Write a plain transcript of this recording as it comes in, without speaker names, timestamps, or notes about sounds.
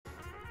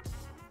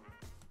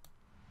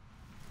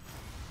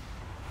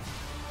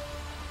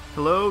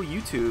Hello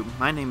YouTube,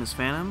 my name is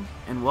Phantom,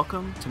 and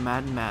welcome to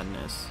Madden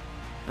Madness.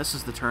 This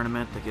is the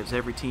tournament that gives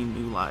every team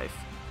new life.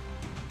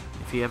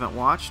 If you haven't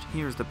watched,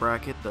 here's the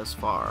bracket thus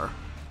far.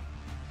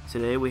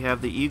 Today we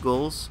have the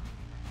Eagles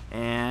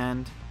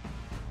and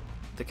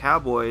the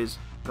Cowboys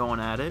going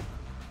at it.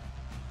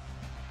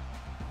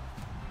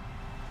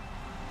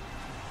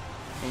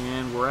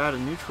 And we're at a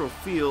neutral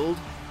field.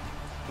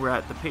 We're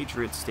at the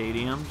Patriots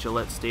Stadium,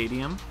 Gillette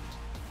Stadium.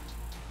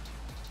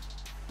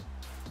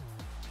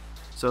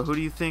 So who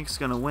do you think's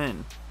gonna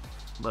win?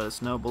 Let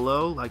us know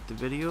below, like the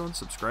video, and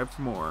subscribe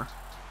for more.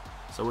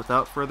 So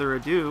without further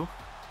ado,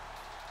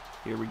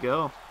 here we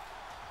go.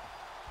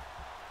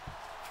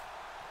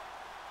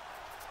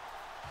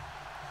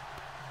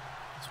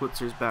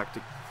 Switzer's back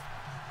to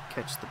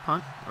catch the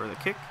punt, or the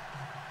kick.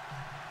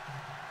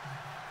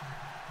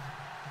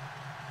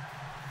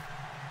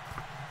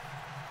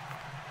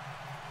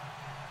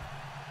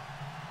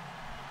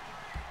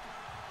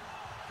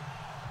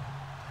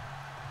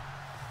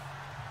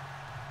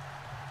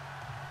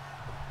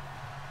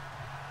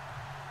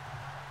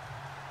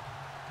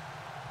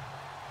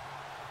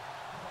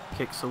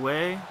 Kicks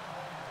away.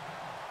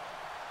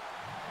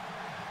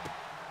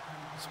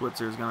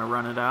 Switzer's gonna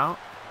run it out.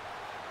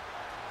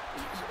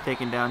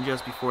 Taken down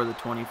just before the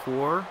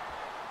 24.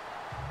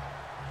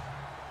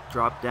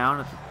 Dropped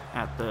down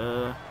at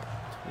the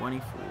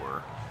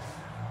 24.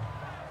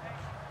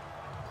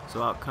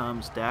 So out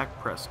comes Dak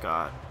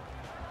Prescott.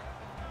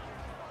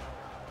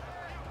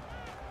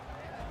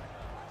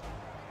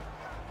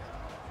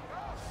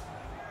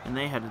 And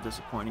they had a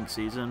disappointing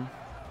season.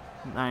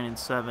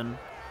 9-7.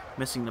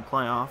 Missing the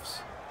playoffs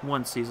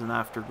one season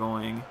after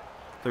going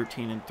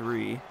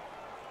 13-3.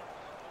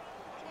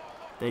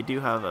 They do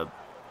have a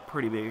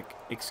pretty big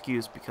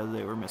excuse because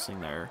they were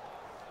missing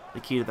the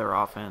key to their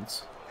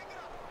offense,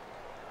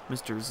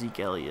 Mr. Zeke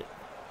Elliott.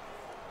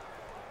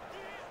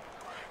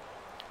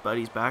 But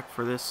he's back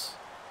for this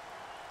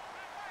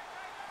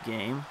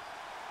game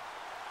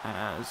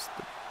as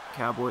the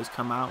Cowboys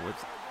come out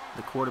with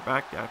the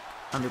quarterback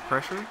under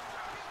pressure,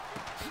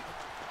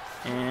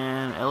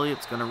 and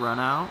Elliott's gonna run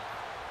out.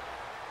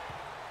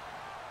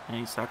 And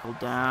he's tackled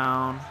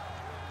down,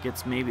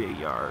 gets maybe a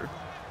yard.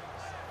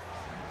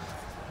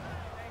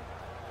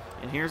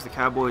 And here's the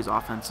Cowboys'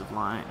 offensive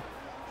line.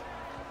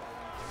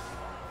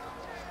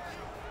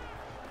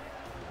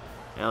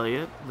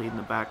 Elliott leading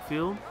the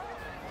backfield,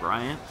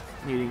 Bryant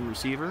leading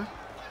receiver,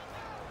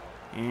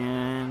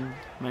 and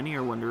many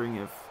are wondering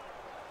if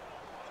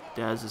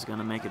Dez is going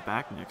to make it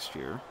back next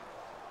year.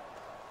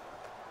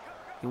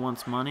 He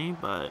wants money,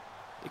 but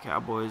the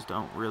Cowboys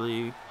don't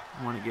really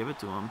want to give it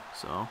to him,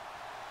 so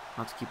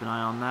we'll have to keep an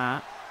eye on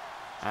that.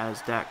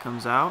 As Dak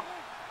comes out,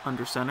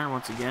 under center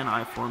once again,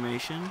 I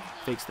formation,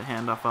 fakes the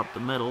handoff up the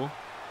middle,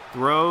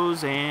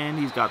 throws, and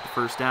he's got the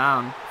first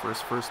down.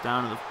 First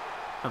down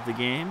of the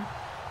game,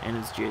 and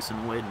it's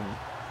Jason Witten.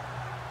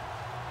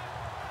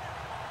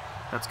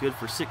 That's good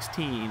for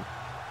 16.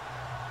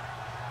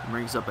 And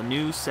brings up a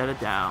new set of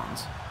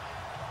downs.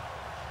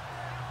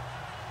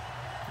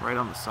 Right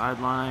on the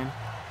sideline.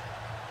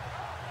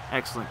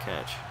 Excellent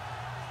catch.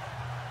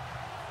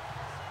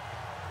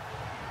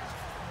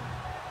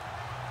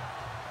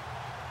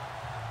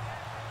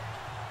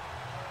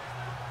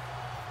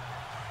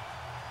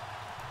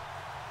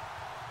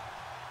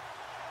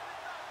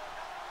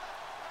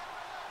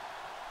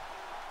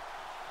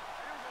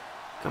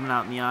 Coming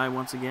out in the eye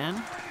once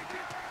again.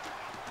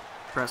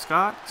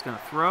 Prescott is going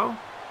to throw.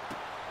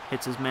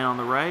 Hits his man on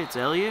the right. It's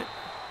Elliott,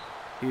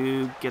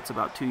 who gets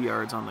about 2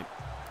 yards on the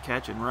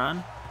catch and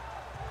run.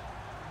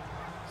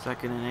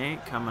 2nd and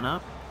 8 coming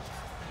up.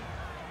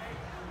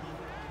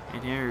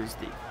 And here's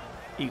the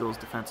Eagles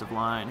defensive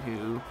line,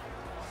 who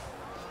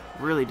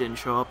really didn't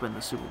show up in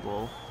the Super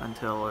Bowl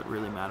until it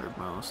really mattered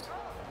most.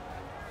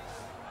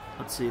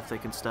 Let's see if they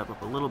can step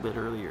up a little bit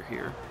earlier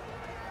here.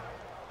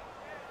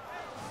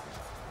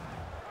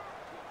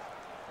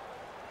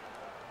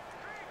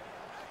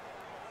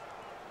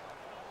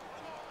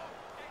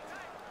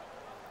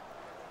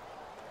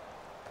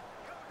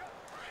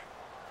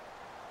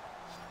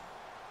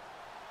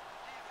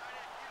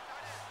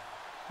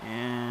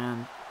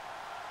 And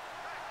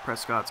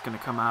Prescott's going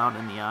to come out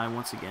in the eye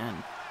once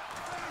again.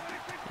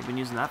 They've been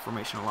using that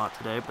formation a lot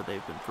today, but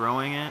they've been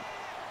throwing it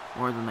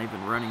more than they've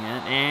been running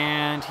it.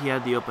 And he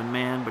had the open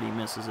man, but he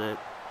misses it.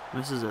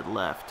 Misses it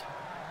left.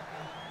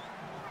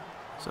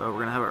 So we're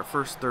going to have our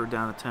first 3rd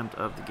down attempt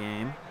of the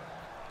game.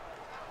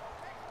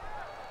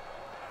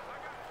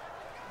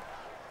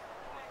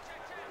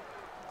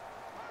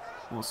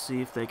 We'll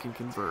see if they can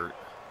convert.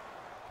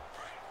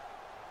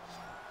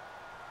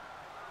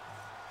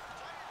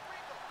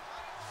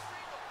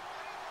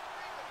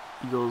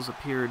 Eagles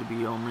appear to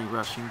be only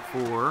rushing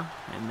 4,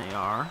 and they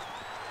are.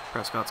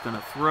 Prescott's going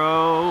to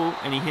throw,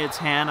 and he hits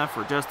Hannah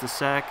for just a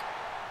sec,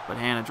 but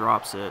Hannah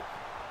drops it.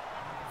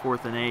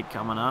 4th and 8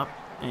 coming up,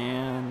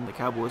 and the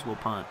Cowboys will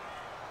punt.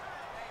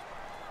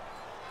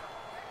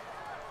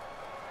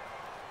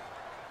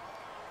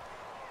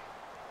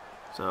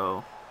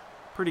 So,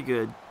 pretty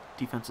good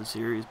defensive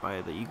series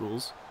by the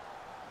Eagles.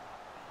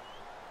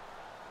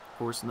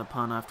 forcing the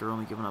punt after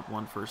only giving up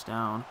 1 first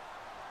down.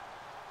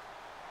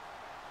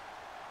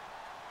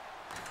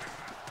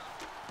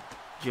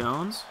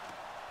 Jones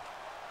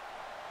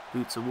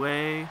boots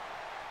away,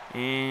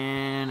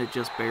 and it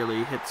just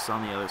barely hits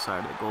on the other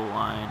side of the goal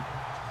line,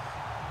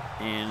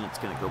 and it's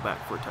going to go back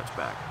for a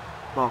touchback.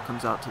 Ball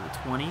comes out to the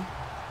 20,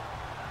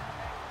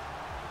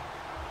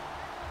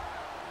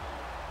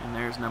 and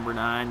there's number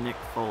 9, Nick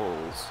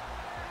Foles.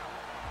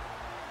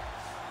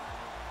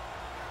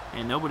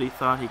 And nobody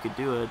thought he could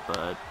do it,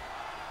 but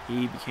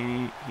he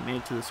made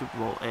it to the Super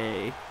Bowl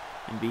A,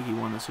 and B, he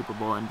won the Super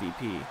Bowl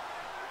MVP.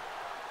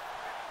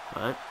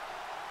 But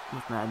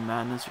with Madden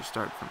Madness, you're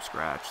starting from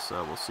scratch,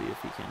 so we'll see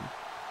if he can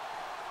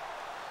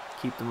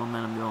keep the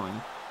momentum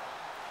going.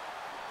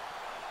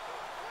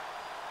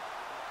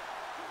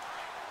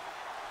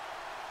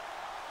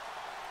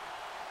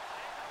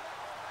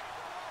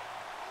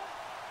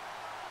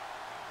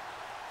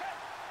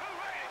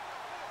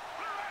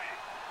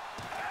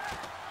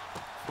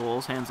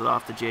 Foles hands it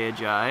off to Jay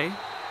Ajayi.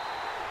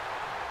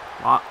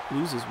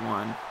 Loses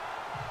 1.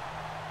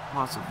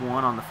 Loss of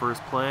 1 on the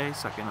first play.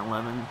 2nd and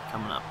 11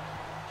 coming up.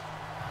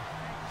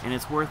 And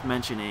it's worth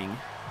mentioning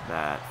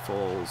that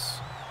Foles,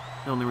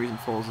 the only reason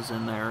Foles is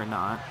in there and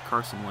not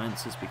Carson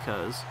Wentz is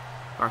because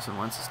Carson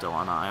Wentz is still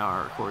on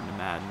IR according to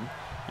Madden.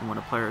 And when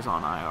a player's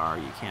on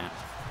IR, you can't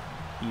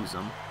use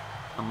them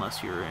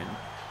unless you're in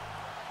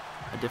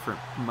a different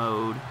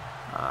mode.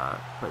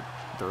 But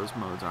those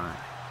modes aren't.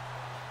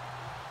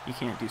 You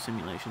can't do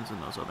simulations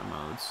in those other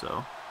modes,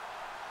 so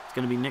it's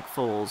going to be Nick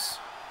Foles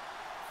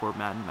for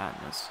Madden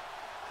Madness.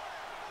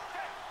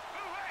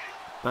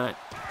 But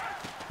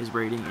his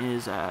rating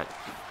is at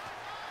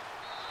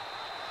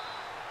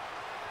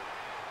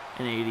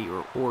an 80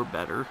 or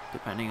better,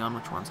 depending on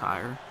which one's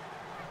higher.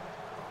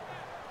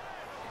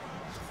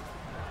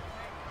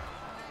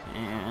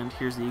 And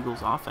here's the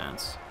Eagles'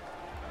 offense.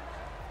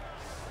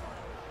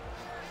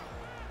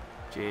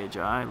 Jay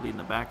Ajayi leading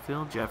the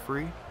backfield,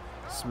 Jeffrey,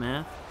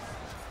 Smith,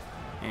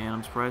 and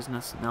I'm surprised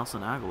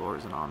Nelson Aguilar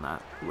isn't on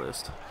that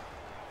list.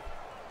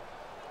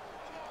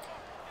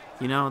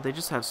 You know, they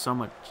just have so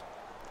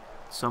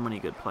many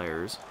good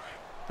players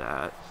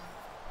that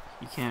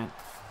you can't,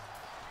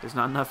 there's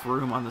not enough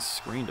room on the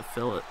screen to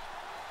fill it.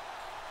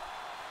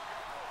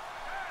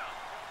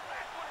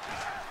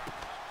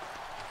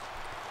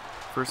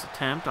 First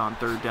attempt on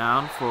 3rd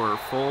down for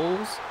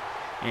Foles,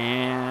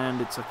 and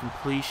it's a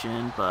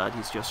completion, but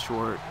he's just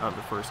short of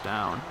the first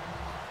down.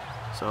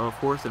 So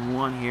 4th and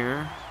 1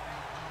 here.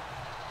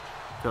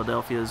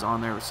 Philadelphia is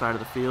on their side of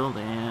the field,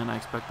 and I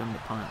expect them to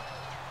punt.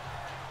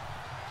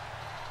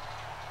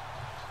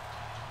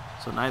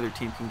 So neither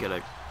team can get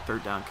a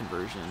 3rd down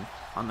conversion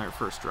on their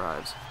first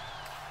drives.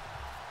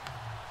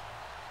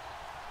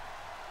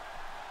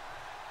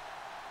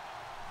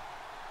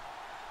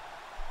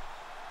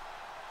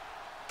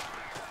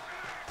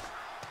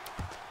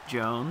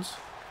 Jones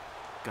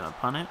gonna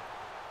punt it.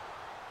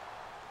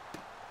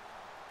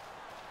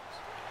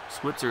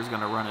 Switzer's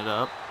gonna run it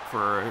up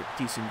for a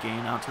decent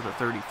gain out to the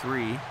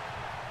 33.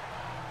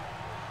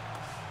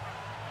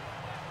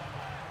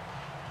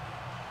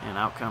 And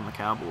out come the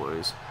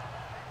Cowboys.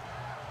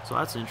 So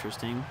that's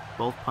interesting.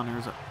 Both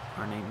punters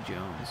are named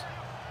Jones.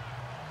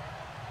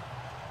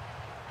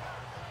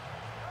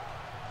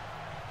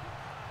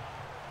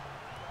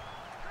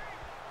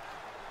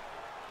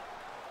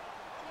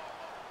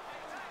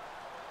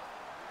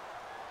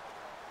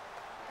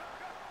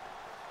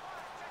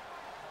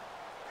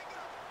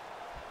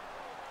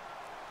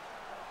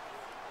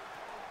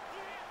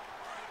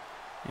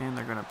 And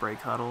they're going to break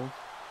huddle.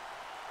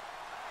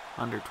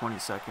 Under 20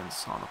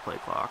 seconds on the play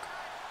clock.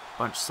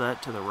 Bunch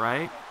set to the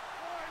right.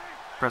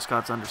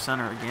 Prescott's under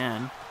center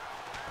again.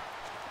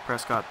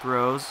 Prescott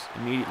throws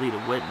immediately to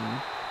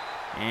Witten.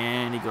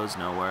 And he goes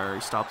nowhere.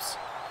 He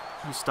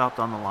stopped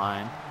on the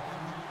line.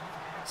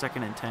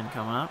 2nd and 10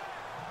 coming up.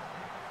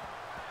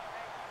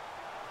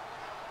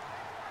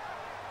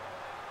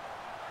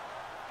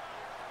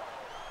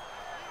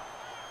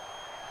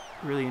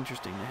 Really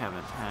interesting they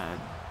haven't had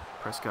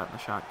Prescott in the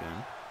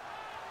shotgun.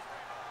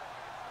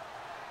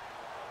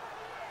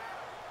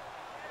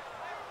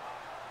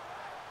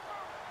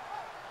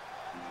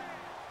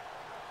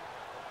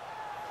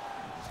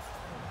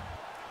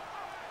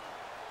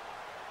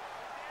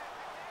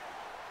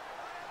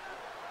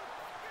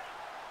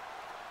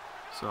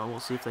 So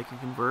we'll see if they can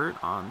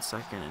convert on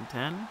 2nd and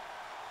 10.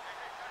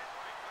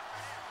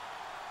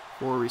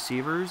 4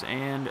 receivers,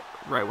 and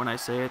right when I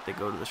say it, they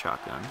go to the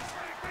shotgun.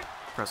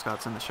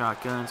 Prescott's in the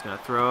shotgun. He's going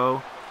to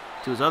throw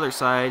to his other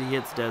side. He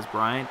hits Des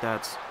Bryant.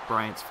 That's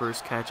Bryant's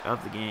first catch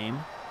of the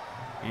game.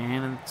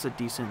 And it's a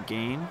decent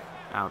gain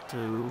out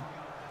to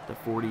the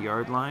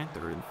 40-yard line.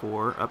 3rd and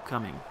 4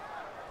 upcoming.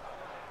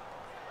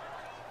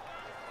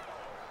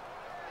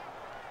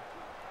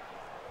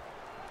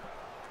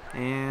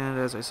 And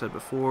as I said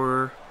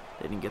before,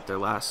 they didn't get their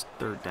last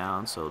 3rd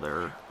down, so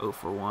they're 0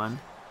 for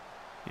 1.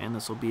 And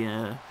this will be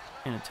an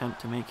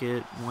attempt to make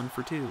it 1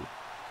 for 2.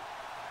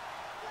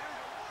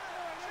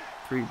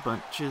 3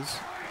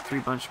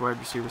 bunched wide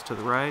receivers to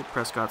the right.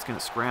 Prescott's going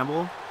to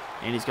scramble.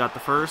 And he's got the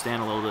first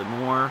and a little bit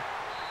more.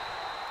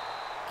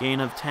 Gain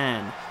of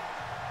 10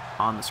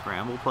 on the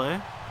scramble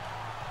play.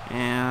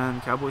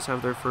 And Cowboys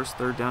have their first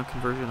third down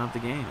conversion of the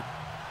game.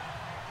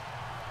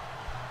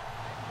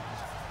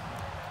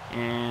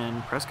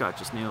 And Prescott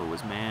just knew it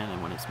was man,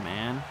 and when it's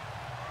man,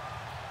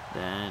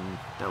 then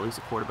that leaves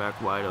the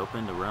quarterback wide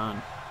open to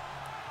run.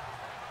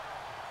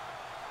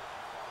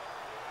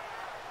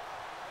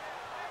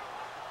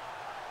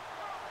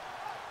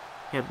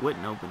 He had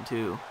Witten open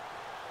too,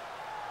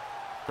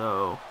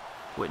 though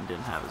Witten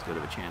didn't have as good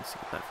of a chance to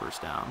get that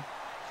first down.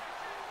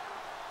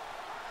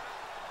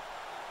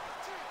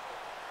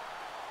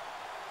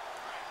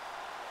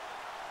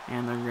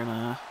 And they're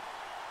gonna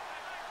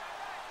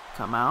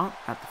come out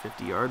at the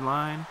 50-yard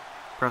line.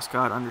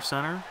 Prescott under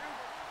center.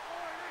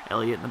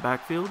 Elliott in the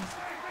backfield.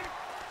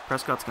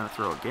 Prescott's gonna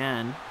throw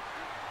again.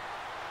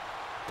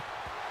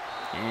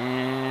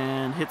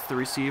 And hits the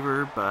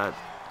receiver, but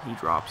he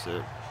drops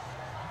it.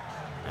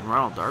 And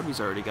Ronald Darby's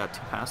already got 2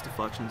 pass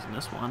deflections in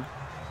this one.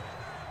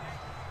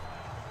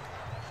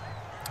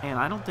 And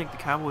I don't think the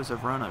Cowboys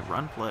have run a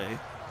run play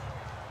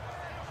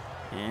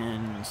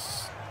in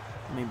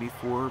maybe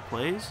 4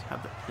 plays.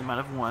 They might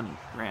have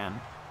ran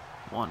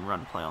one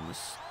run play on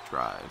this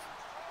drive.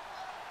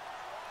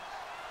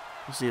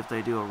 We'll see if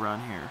they do a run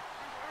here.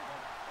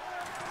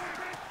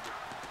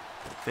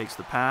 Fakes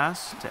the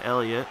pass to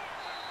Elliott.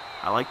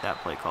 I like that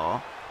play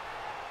call.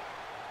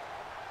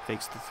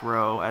 Fakes the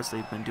throw, as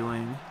they've been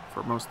doing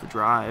for most of the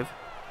drive.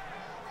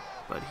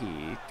 But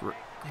he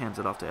hands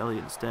it off to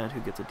Elliott instead,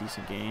 who gets a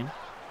decent gain.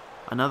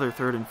 Another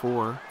 3rd and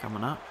 4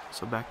 coming up.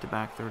 So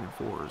back-to-back 3rd and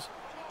 4s.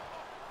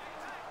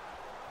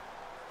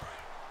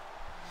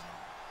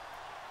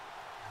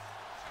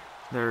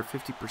 They're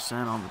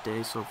 50% on the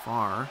day so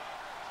far.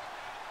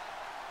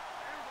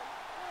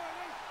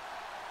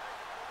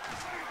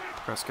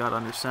 Prescott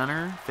under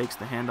center, fakes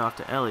the handoff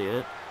to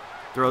Elliott,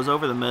 throws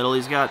over the middle.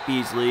 He's got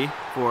Beasley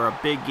for a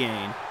big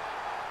gain.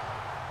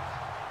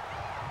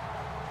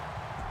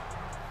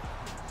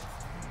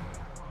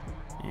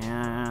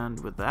 And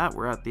with that,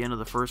 we're at the end of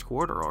the first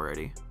quarter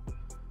already.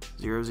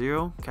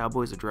 0-0,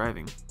 Cowboys are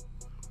driving.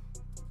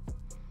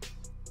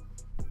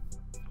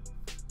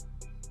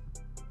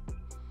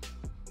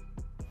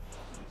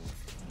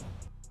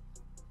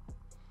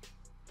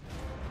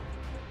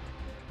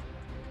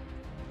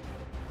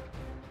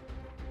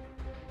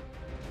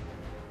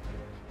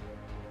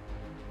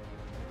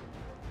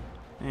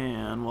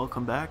 And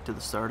welcome back to the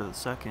start of the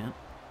second.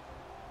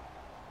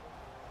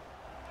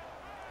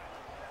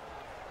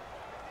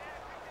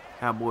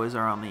 Cowboys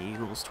are on the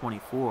Eagles'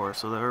 24,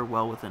 so they're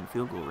well within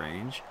field goal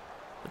range.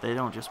 But they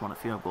don't just want a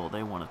field goal,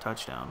 they want a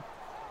touchdown.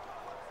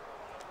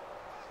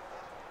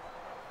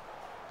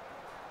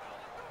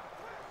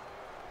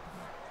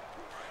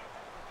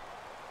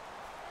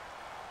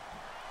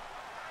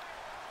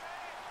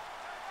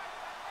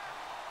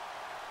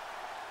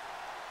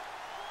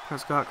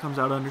 Prescott comes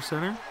out under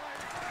center.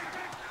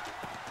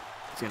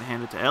 He's going to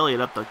hand it to Elliott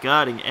up the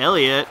gut, and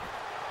Elliott,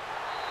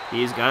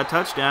 he's got a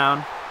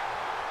touchdown.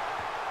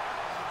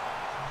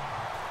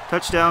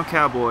 Touchdown,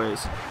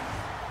 Cowboys.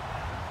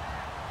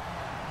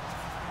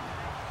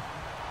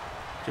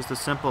 Just a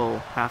simple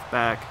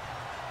halfback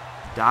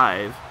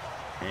dive,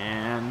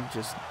 and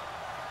just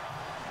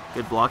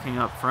good blocking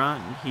up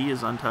front, and he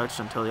is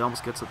untouched until he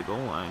almost gets to the goal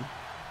line.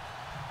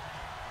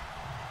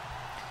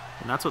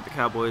 And that's what the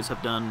Cowboys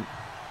have done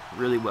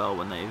really well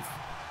when they've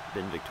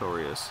been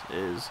victorious,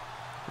 is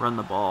run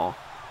the ball.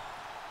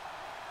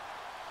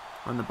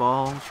 Run the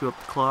ball, chew up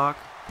the clock,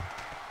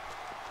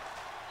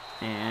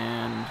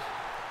 and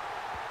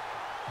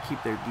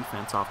keep their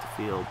defense off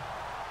the field.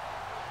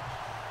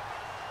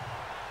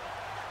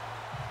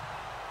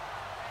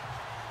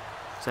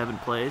 Seven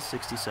plays,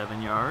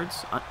 67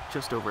 yards,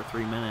 just over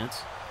 3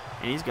 minutes,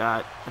 and he's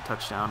got a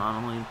touchdown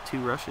on only 2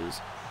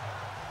 rushes.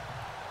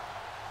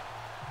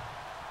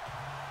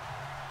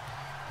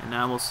 And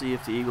now we'll see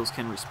if the Eagles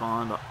can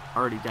respond,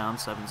 already down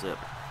 7-zip.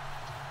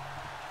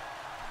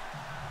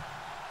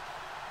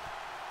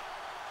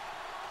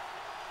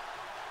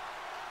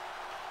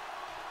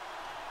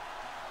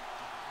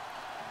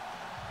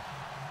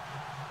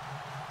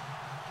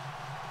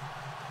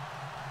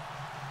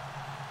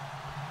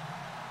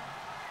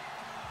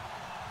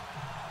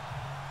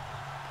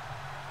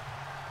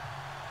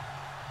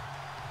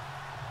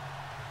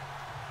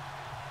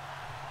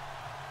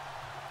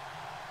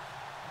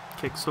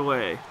 Kicks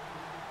away.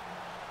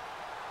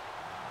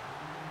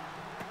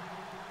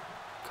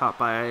 Caught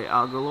by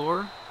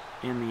Algalor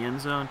in the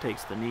end zone,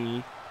 takes the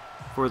knee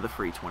for the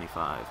free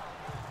 25.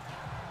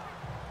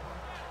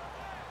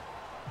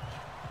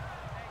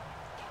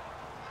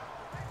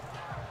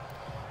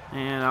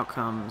 And out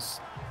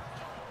comes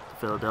the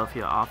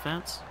Philadelphia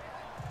offense.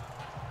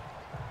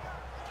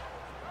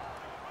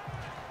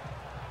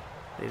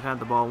 They've had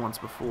the ball once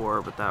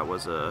before, but that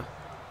was a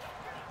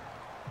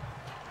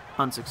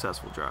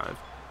unsuccessful drive.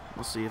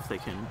 We'll see if they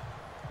can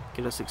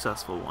get a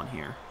successful one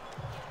here.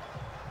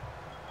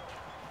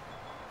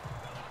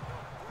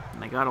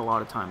 And they got a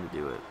lot of time to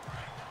do it.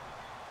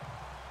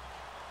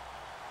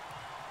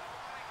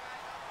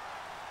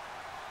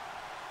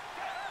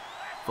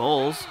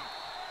 Foles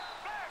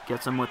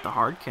gets him with the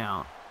hard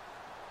count.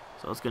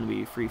 So it's going to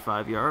be free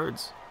 5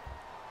 yards.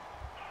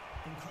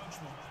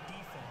 Encroachment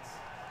defense.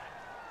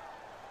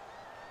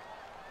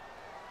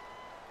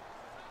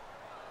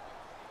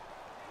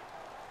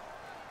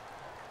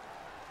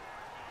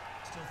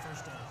 Still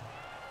first down.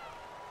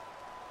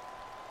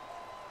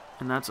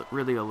 And that's a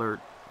really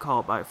alert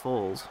call by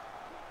Foles.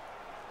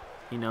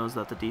 He knows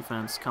that the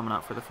defense coming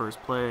up for the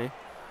first play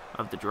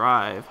of the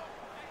drive,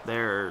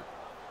 they're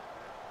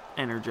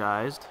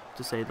energized,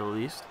 to say the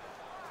least.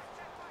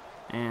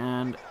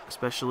 And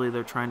especially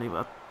they're trying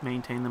to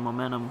maintain the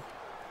momentum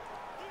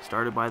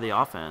started by the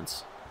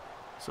offense.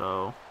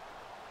 So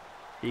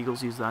the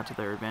Eagles use that to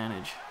their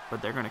advantage.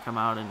 But they're going to come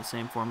out in the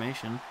same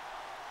formation.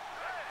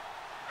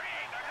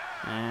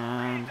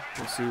 And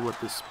we'll see what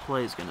this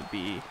play is going to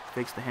be.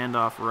 Fakes the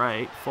handoff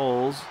right.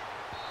 Foles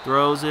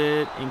throws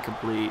it.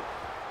 Incomplete.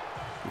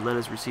 He led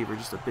his receiver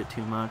just a bit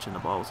too much, and the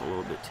ball was a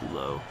little bit too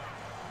low.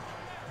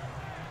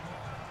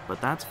 But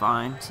that's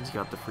fine, since he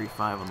got the free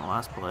 5 on the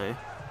last play.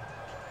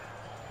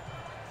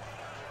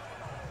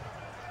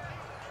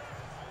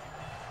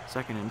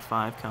 Second and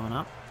 5 coming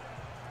up.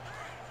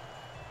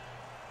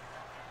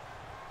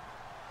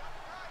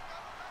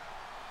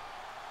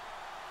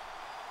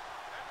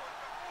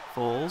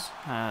 Foles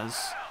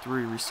has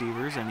 3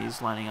 receivers, and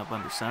he's lining up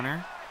under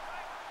center.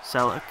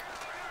 Selleck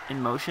in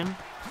motion.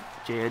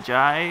 Jay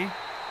Ajayi.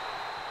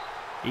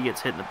 He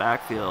gets hit in the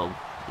backfield.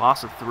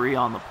 Loss of 3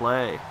 on the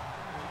play.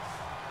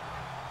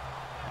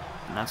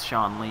 And that's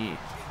Sean Lee.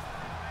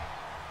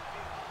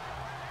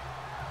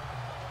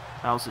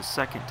 That was his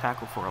second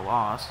tackle for a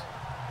loss.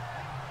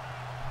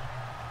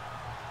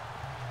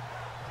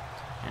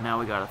 And now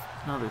we got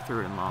another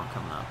 3rd and long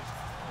coming up.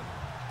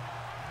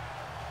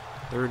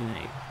 3rd and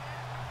 8.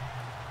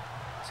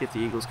 See if the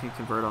Eagles can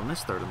convert on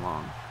this 3rd and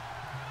long.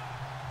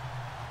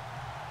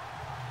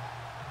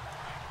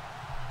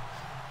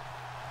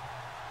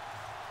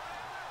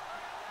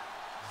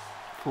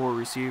 Four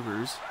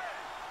receivers.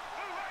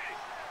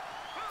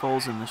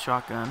 Foles in the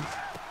shotgun.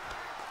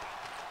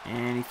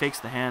 And he fakes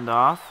the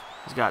handoff.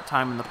 He's got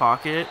time in the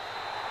pocket.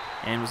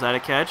 And was that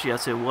a catch?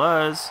 Yes, it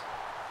was.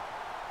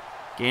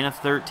 Gain of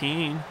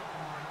 13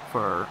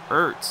 for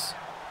Ertz.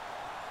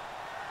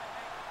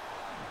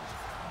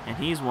 And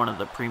he's one of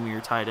the premier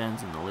tight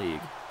ends in the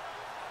league.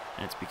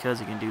 And it's because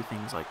he can do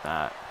things like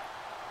that.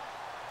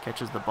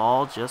 Catches the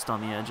ball just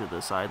on the edge of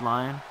the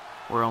sideline,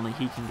 where only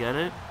he can get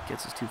it.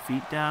 Gets his 2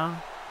 feet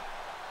down.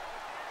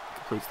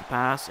 Completes the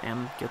pass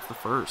and gets the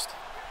first.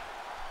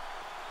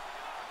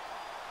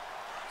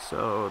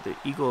 So the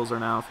Eagles are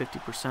now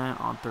 50%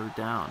 on 3rd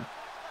down.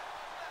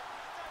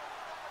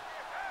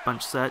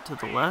 Bunch set to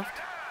the left.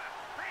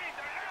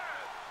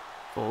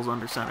 Foles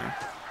under center.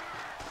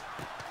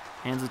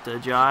 Hands it to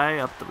Ajayi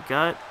up the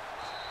gut.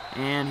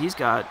 And he's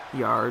got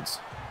yards.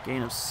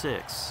 Gain of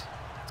 6.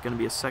 It's going to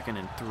be a 2nd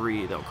and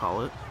 3, they'll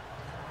call it.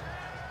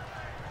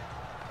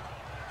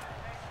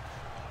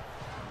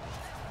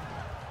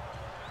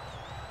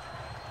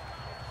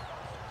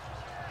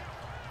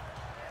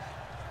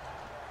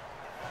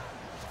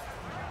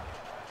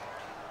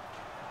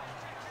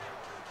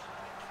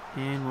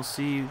 And we'll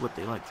see what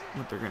they're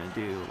gonna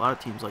do. A lot of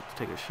teams like to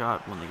take a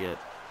shot when they get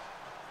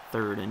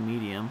 3rd and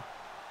medium,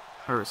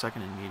 or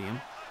 2nd and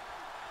medium.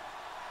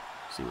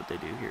 See what they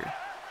do here.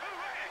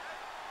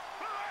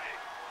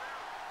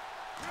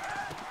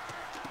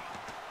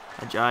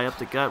 Ajayi up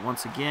the gut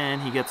once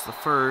again. He gets the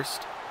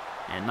first,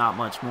 and not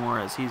much more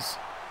as he's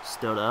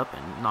stood up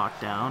and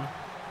knocked down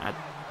at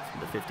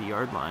the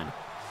 50-yard line.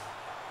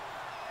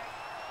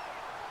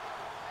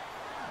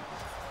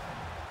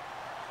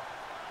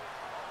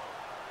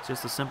 It's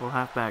just a simple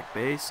halfback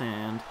base,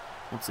 and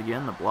once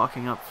again, the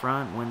blocking up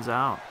front wins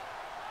out.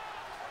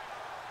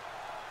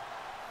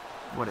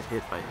 What a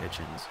hit by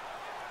Hitchens.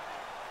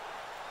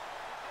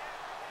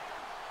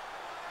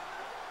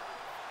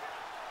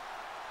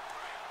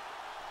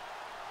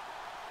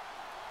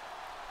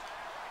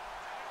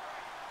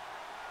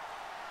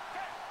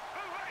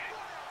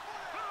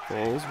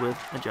 Foles with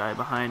Ajayi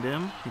behind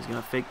him. He's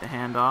going to fake the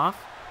handoff,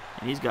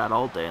 and he's got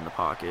all day in the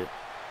pocket.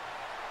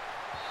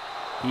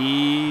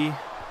 He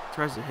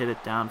tries to hit it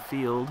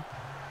downfield,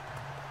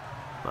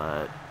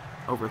 but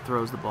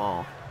overthrows the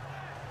ball.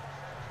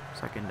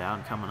 2nd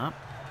down coming up.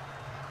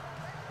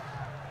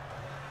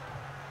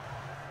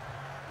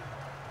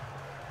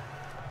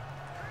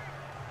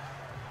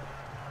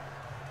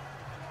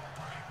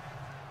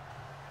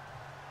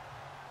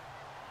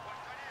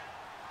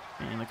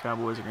 And the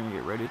Cowboys are going to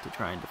get ready to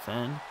try and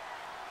defend.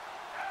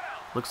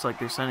 Looks like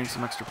they're sending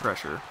some extra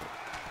pressure.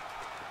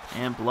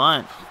 And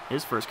Blunt,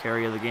 his first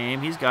carry of the game,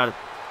 he's got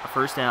a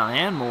 1st down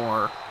and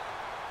more.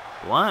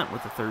 Blunt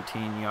with a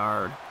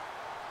 13-yard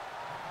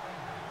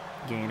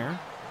gainer.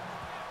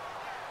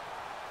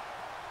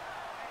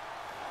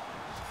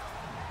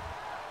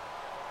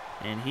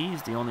 And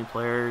he's the only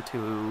player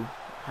to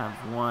have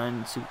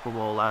won Super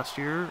Bowl last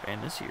year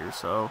and this year,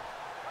 so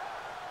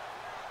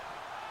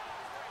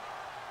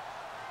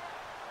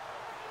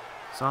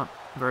it's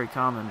very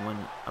common when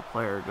a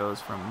player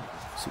goes from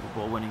Super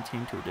Bowl winning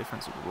team to a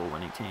different Super Bowl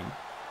winning team.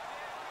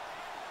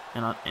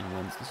 And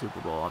wins the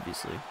Super Bowl,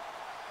 obviously.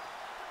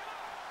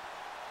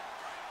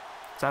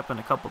 It's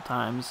happened a couple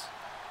times.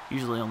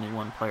 Usually only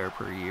one player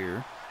per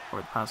year, or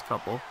the past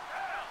couple.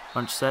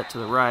 Bunch set to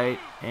the right,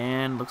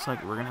 and looks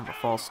like we're going to have a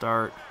false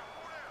start.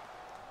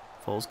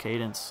 Foles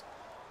Cadence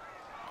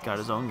got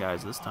his own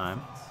guys this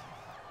time.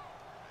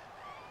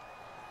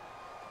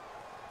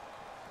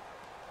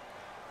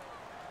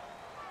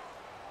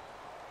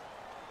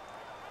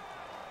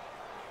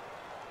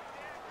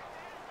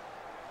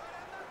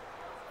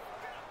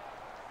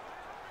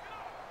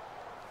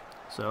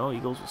 So,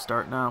 Eagles will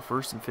start now,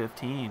 1st and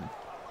 15.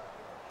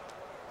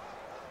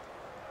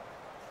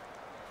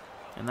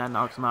 And that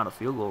knocks them out of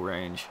field goal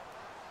range.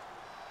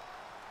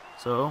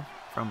 So,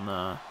 from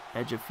the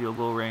edge of field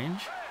goal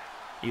range,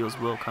 Eagles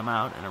will come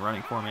out in a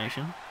running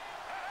formation.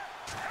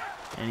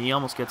 And he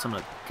almost gets them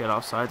to get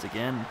off sides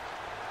again.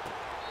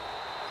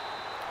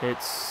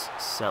 Hits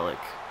Selleck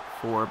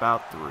for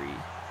about 3.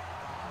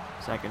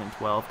 2nd and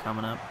 12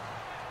 coming up.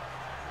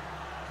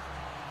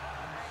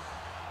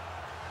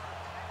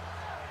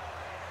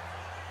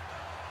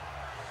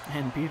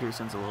 And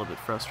Peterson's a little bit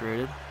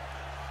frustrated.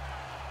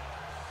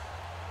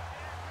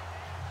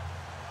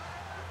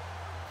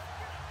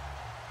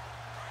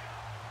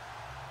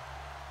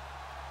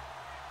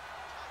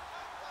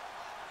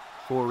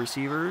 Four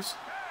receivers.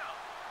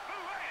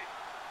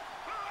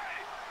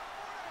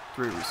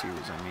 3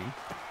 receivers, I mean.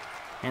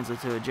 Hands it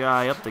to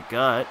Ajayi up the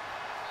gut.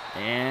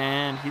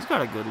 And he's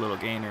got a good little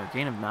gainer.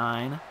 Gain of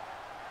 9.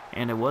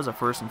 And it was a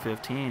 1st and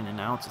 15, and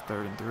now it's a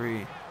 3rd and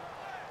 3.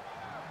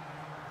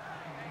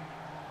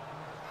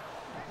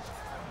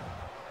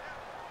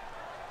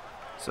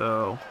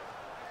 So,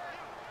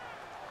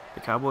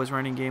 the Cowboys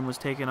running game was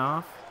taken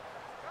off,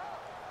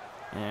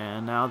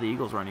 and now the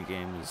Eagles running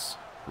game is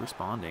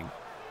responding.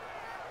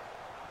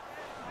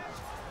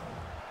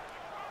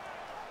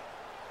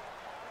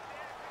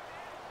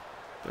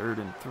 Third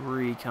and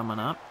 3 coming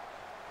up.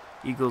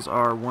 Eagles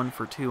are 1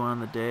 for 2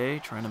 on the day,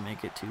 trying to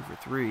make it 2 for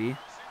 3.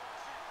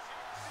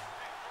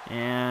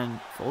 And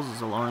Foles is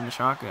alone in the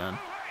shotgun.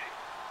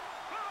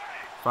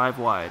 5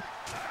 wide.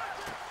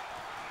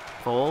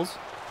 Foles.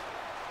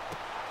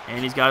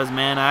 And he's got his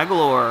man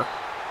Aguilar.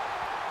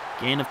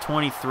 Gain of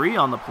 23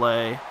 on the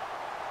play.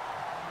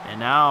 And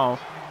now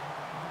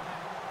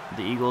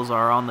the Eagles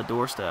are on the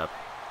doorstep.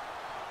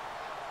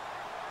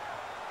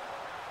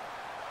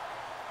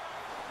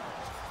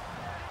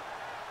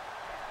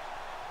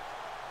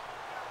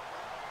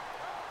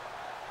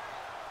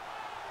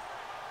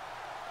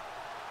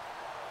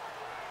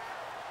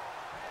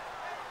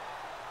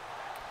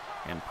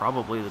 And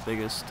probably the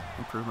biggest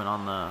improvement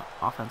on the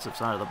offensive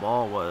side of the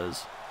ball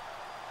was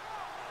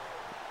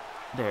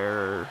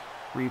their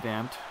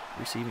revamped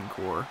receiving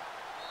core.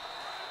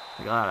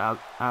 They got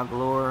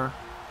Aguilar a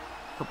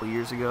couple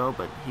years ago,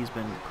 but he's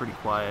been pretty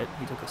quiet.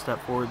 He took a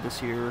step forward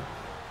this year,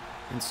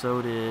 and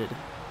so did,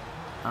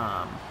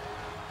 I'll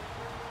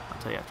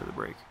tell you after the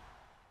break.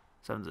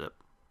 7-zip.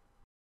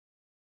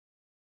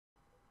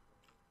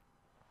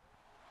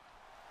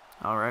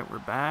 Alright, we're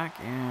back,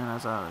 and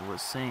as I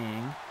was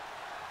saying,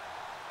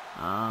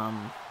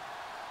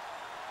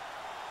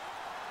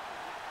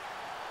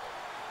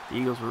 the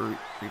Eagles were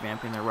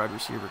revamping their wide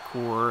receiver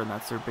core, and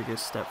that's their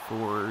biggest step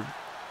forward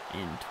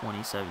in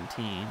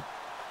 2017.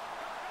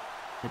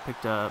 They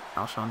picked up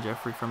Alshon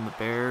Jeffrey from the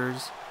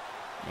Bears,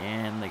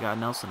 and they got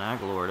Nelson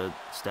Aguilar to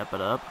step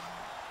it up.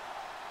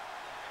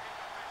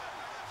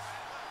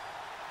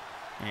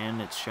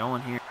 And it's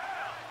showing here.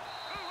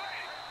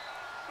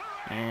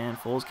 And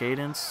Foles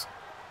Cadence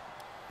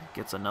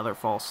gets another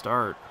false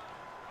start.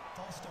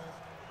 False start,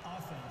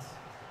 offense.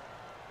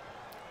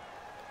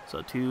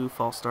 So 2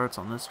 false starts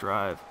on this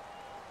drive.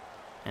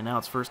 And now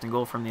it's 1st and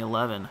goal from the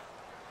 11,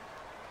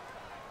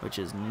 which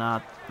is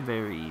not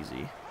very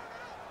easy.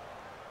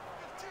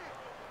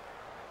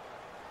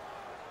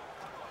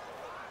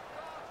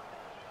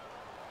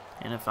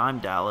 And if I'm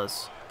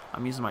Dallas,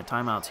 I'm using my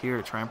timeouts here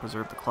to try and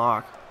preserve the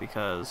clock,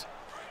 because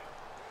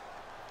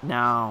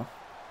now,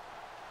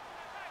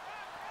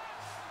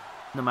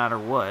 no matter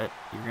what,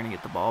 you're going to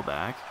get the ball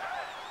back.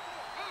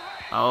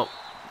 Oh,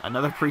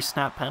 another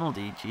pre-snap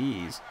penalty,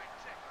 jeez.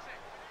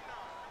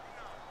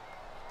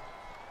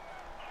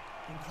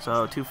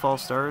 So 2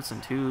 false starts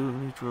and 2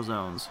 neutral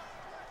zones.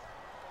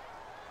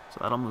 So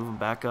that'll move them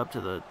back up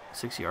to the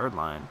 6-yard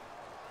line.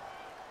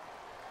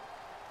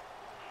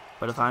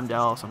 But if I'm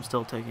Dallas, I'm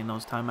still taking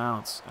those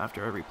timeouts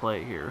after every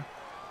play here,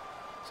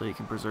 so you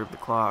can preserve the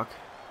clock.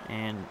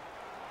 And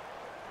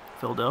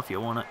Philadelphia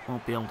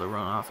won't be able to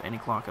run off any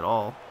clock at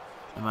all,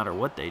 no matter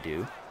what they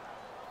do.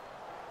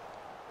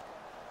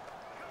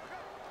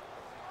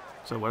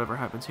 So whatever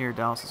happens here,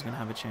 Dallas is going to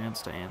have a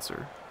chance to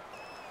answer.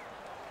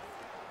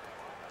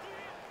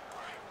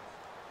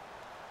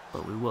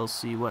 But we will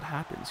see what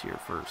happens here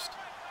first.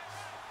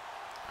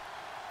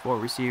 4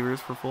 receivers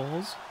for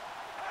Foles.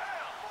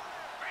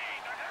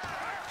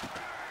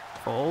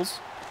 Foles.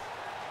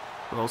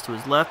 Rolls to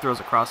his left, throws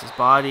across his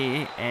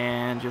body,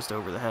 and just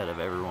over the head of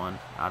everyone,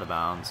 out of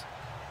bounds.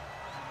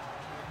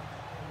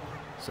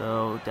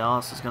 So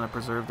Dallas is going to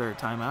preserve their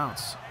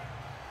timeouts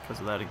because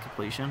of that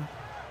incompletion.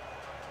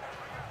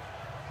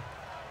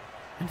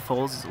 And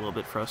Foles is a little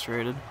bit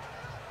frustrated.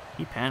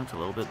 He panicked a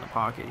little bit in the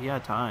pocket. He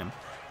had time.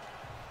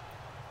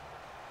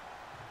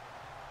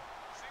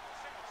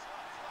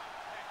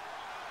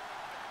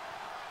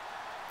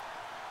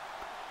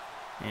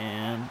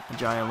 And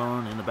Ajayi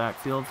alone in the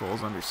backfield.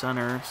 Foles under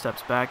center.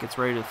 Steps back, gets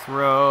ready to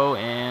throw,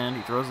 and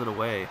he throws it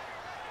away.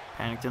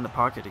 Panicked in the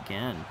pocket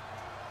again.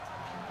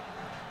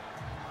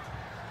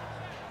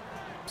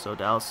 So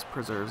Dallas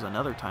preserves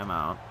another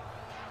timeout.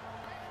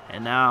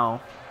 And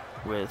now,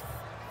 with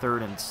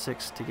 3rd and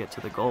 6 to get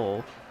to the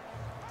goal,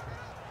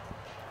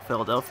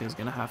 Philadelphia is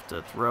going to have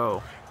to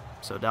throw.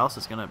 So Dallas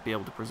is going to be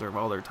able to preserve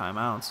all their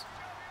timeouts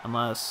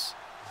unless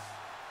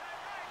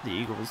the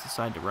Eagles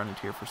decide to run it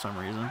here for some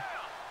reason.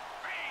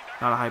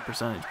 Not a high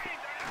percentage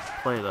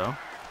play, though.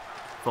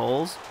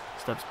 Foles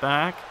steps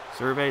back,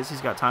 surveys. He's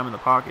got time in the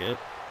pocket.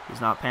 He's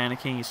not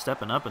panicking. He's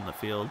stepping up in the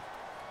field.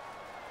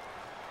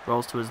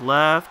 Rolls to his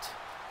left,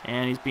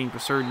 and he's being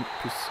pursued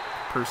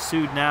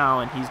now,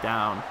 and he's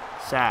down.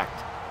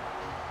 Sacked.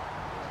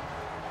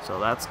 So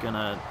that's going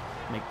to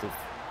make the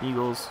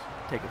Eagles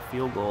take a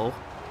field goal.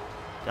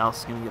 Dallas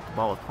is going to get the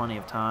ball with plenty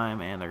of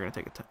time, and they're going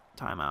to take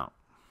a timeout.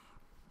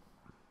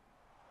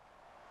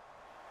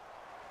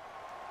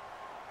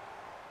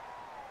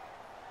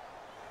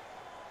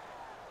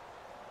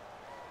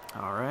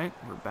 All right,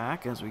 we're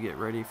back as we get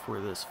ready for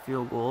this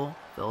field goal.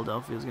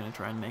 Philadelphia is going to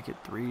try and make it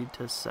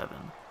 3-7.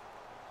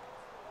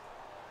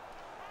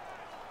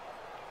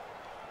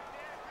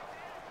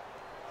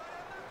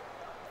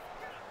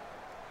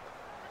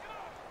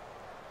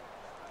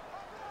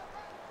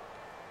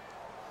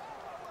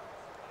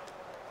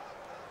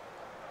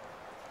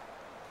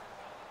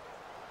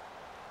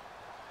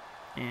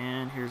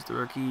 And here's the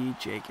rookie,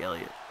 Jake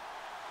Elliott.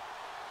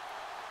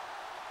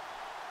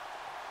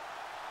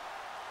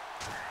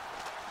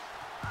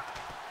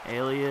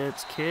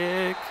 Elliott's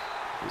kick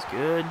is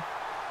good.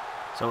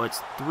 So it's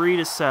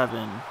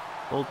 3-7.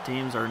 Both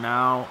teams are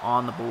now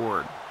on the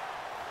board.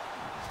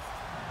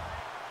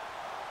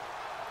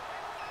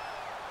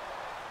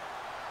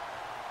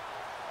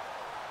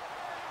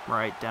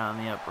 Right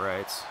down the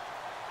uprights.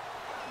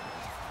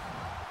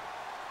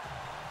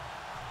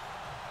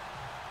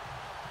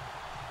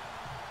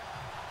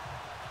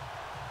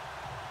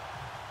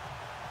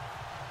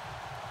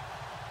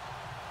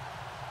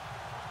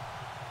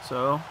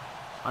 So,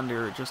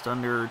 just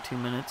under 2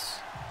 minutes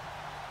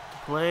to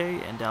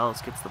play, and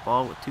Dallas gets the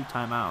ball with 2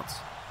 timeouts.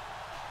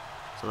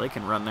 So they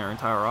can run their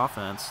entire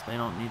offense. They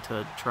don't need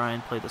to try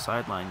and play the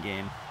sideline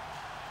game.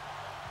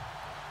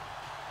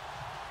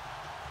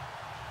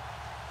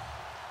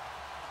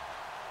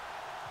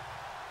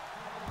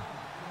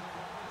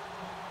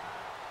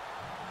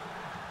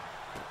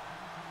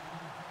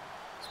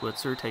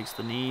 Switzer takes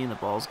the knee, and the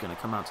ball's going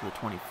to come out to the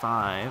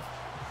 25.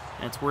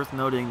 And it's worth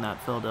noting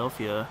that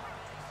Philadelphia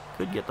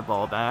could get the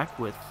ball back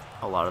with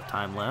a lot of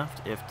time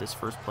left if this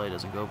first play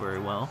doesn't go very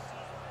well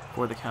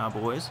for the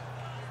Cowboys.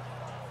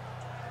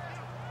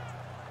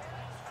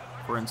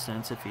 For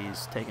instance, if he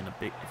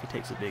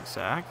takes a big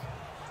sack.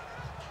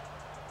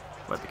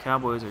 But the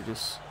Cowboys are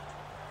just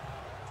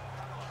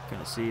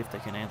going to see if they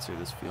can answer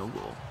this field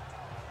goal.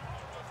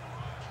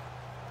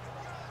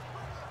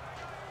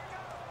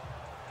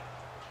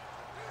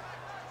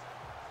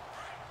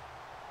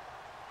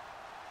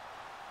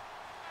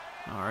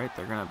 All right,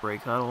 they're going to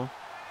break huddle.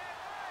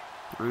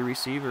 3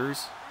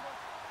 receivers.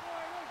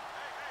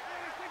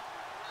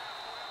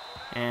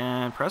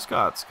 And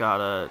Prescott's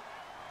got a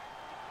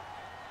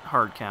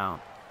hard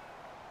count.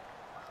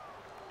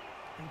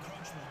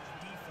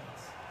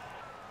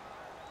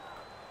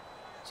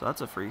 So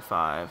that's a free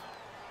 5.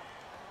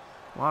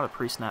 A lot of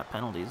pre-snap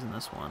penalties in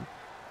this one.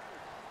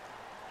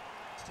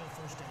 Still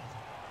first down.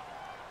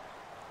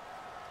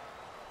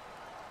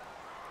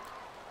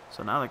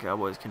 So now the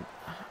Cowboys can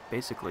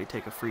basically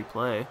take a free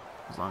play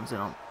as long as they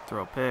don't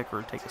throw a pick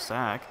or take a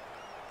sack.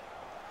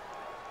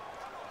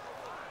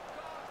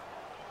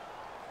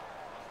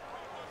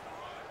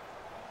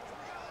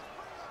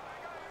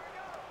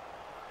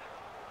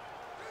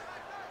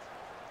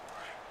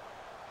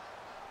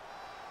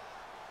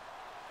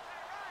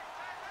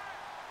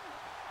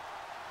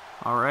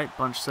 All right,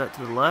 bunch set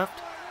to the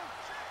left.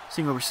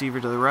 Single receiver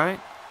to the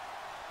right.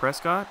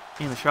 Prescott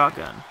in the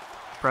shotgun.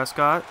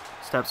 Prescott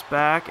steps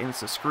back, and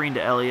it's a screen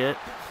to Elliott.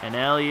 And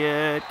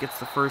Elliott gets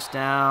the first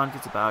down,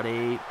 gets about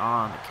 8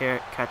 on the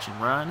catch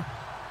and run.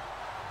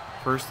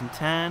 1st and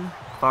 10.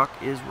 Clock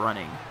is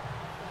running.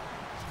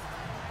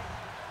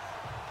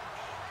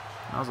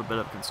 That was a bit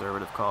of a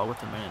conservative call with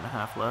 1.5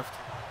 minutes left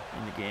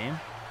in the game.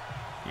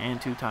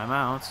 And 2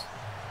 timeouts.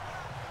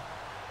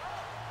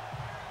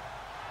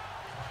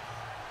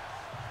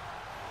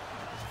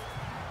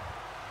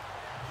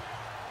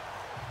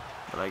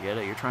 But I get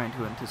it, you're trying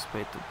to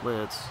anticipate the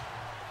blitz,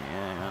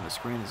 and the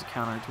screen is a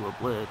counter to a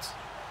blitz.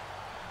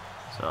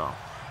 So,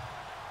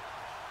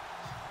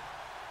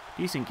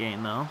 Decent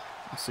gain, though.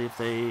 We'll see if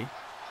they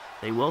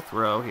will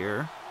throw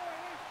here.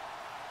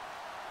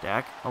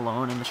 Dak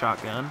alone in the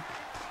shotgun.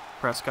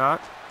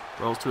 Prescott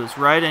rolls to his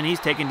right, and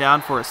he's taken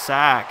down for a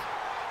sack.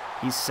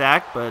 He's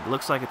sacked, but it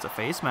looks like it's a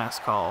face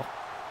mask call.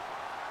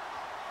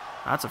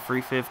 That's a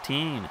free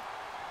 15.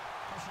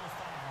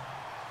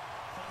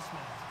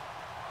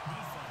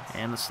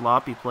 And the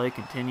sloppy play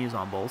continues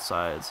on both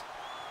sides.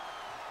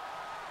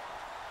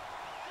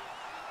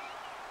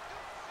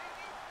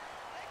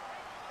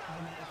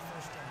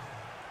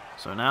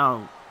 So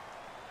now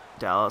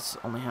Dallas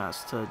only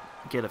has to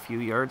get a few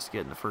yards to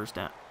get in the first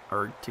down,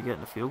 or to get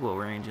in the field goal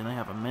range, and they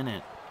have a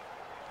minute.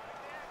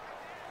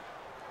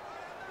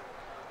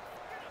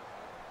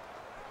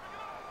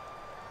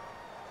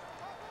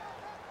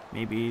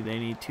 Maybe they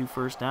need 2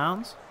 first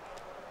downs.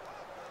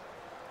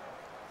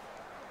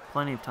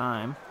 Plenty of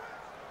time.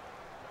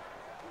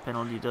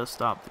 Penalty does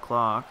stop the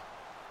clock.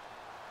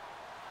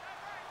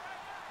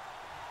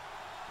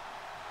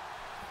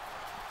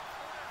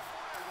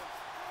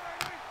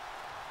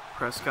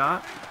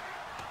 Prescott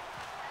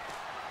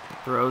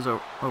throws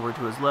over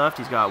to his left.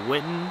 He's got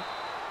Witten,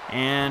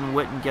 and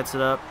Witten gets it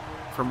up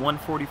from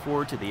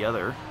 144 to the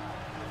other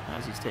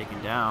as he's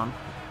taken down.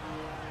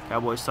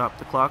 Cowboys stop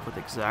the clock with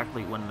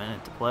exactly 1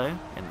 minute to play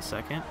in the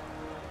second.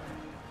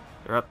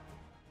 They're up.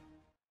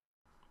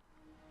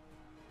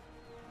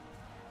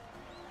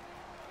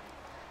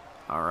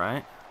 All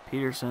right,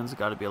 Peterson's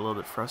got to be a little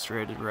bit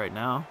frustrated right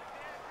now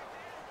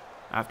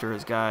after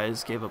his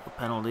guys gave up a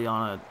penalty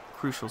on a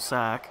crucial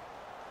sack.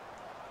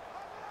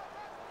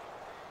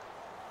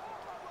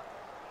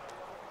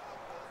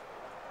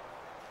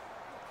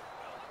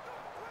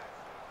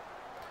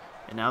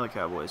 And now the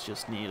Cowboys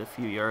just need a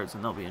few yards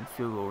and they'll be in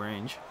field goal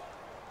range.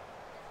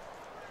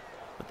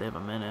 But they have a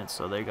minute,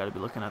 so they got to be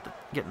looking at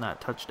getting that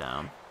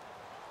touchdown.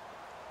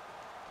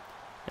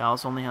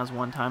 Dallas only has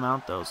 1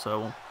 timeout though,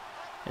 so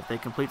if they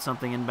complete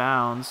something in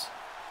bounds,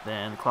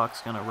 then the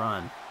clock's going to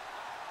run.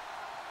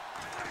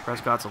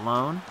 Prescott's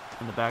alone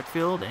in the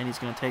backfield, and he's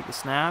going to take the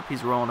snap.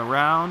 He's rolling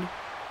around,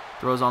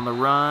 throws on the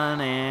run,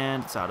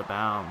 and it's out of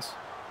bounds.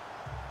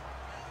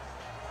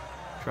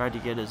 Tried to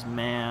get his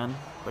man,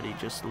 but he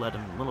just led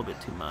him a little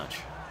bit too much.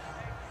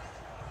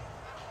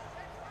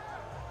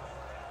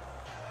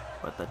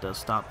 But that does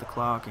stop the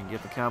clock and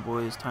give the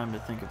Cowboys time to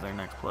think of their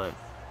next play.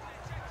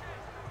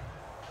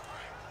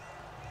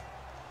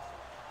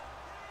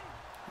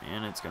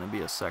 And it's going to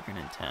be a 2nd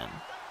and 10.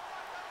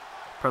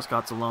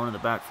 Prescott's alone in the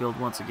backfield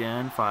once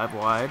again, 5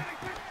 wide.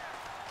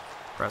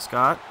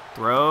 Prescott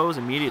throws,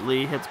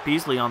 immediately hits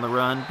Beasley on the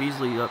run.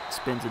 Beasley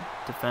spins a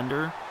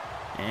defender,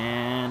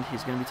 and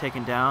he's going to be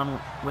taken down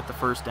with the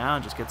first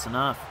down, just gets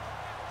enough.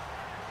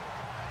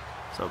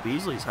 So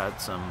Beasley's had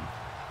some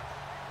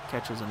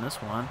catches in this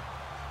one.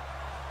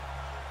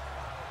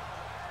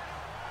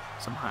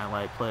 Some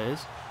highlight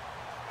plays.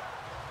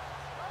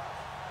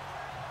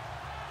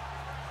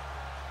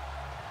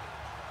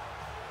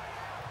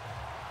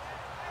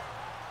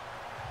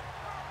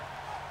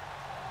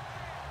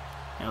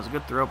 It was a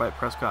good throw by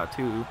Prescott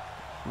too,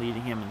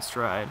 leading him in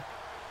stride.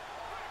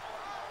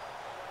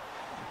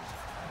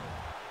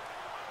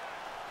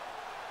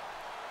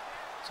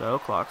 So,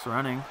 clock's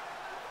running.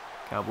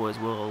 Cowboys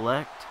will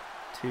elect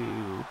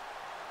to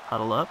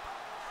huddle up.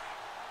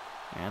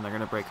 And they're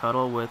going to break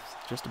huddle with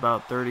just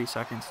about 30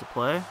 seconds to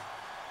play.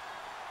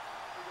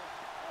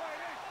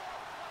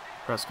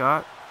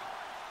 Prescott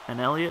and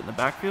Elliott in the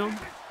backfield.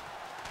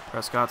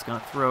 Prescott's going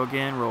to throw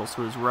again, rolls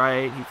to his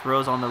right. He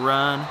throws on the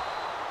run,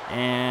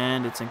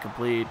 and it's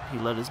incomplete. He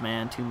led his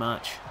man too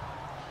much.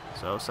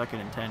 So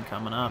 2nd and 10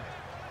 coming up.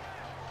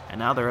 And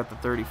now they're at the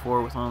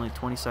 34 with only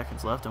 20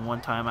 seconds left and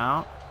 1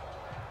 timeout.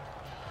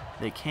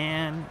 They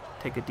can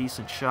take a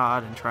decent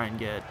shot and try and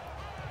get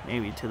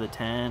maybe to the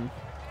 10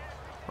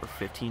 or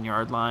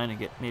 15-yard line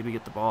and maybe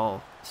get the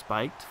ball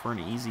spiked for an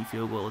easy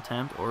field goal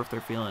attempt, or if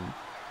they're feeling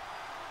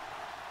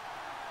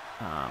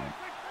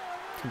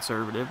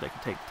conservative, they can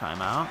take the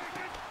timeout.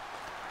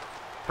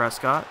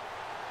 Prescott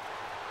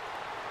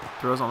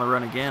throws on the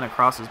run again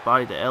across his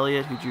body to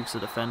Elliott, who jukes the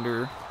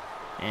defender,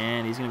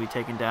 and he's going to be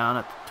taken down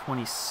at the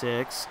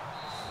 26.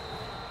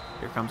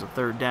 Here comes a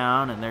 3rd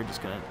down, and they're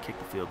just going to kick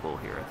the field goal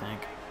here, I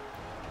think.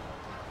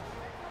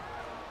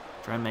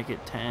 Try and make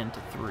it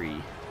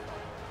 10-3.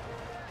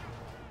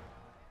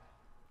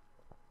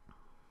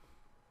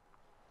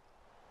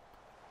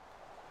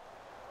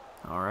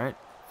 All right,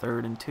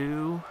 3rd and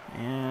 2,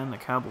 and the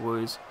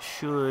Cowboys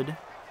should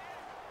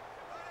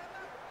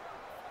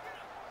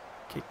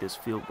kick this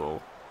field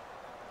goal.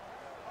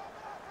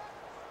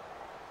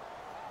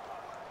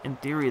 In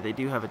theory, they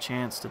do have a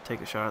chance to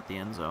take a shot at the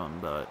end zone,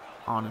 but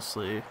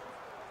honestly,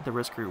 the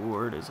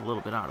risk-reward is a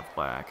little bit out of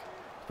whack,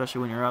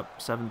 especially when you're up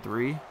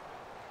 7-3.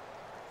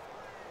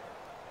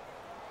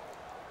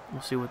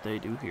 We'll see what they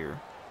do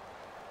here.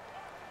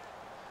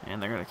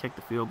 And they're going to kick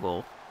the field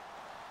goal.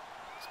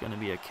 It's going to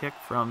be a kick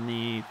from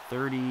the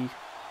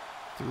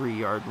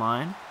 33-yard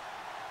line.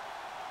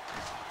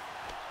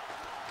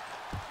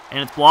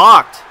 And it's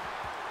blocked.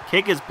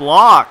 Kick is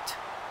blocked.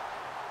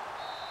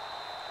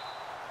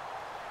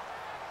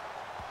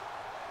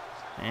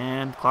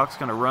 And clock's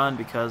going to run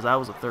because that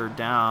was a third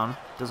down.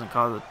 Doesn't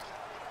cause a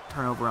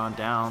turnover on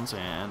downs,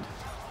 and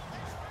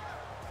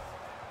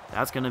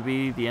that's going to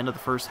be the end of the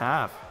first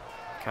half.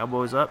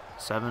 Cowboys up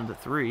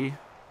 7-3.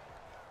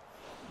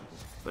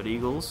 But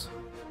Eagles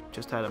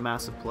just had a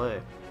massive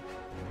play.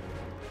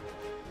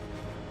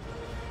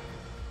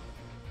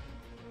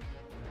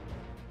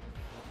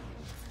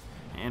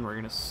 And we're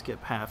going to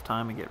skip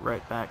halftime and get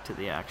right back to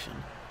the action.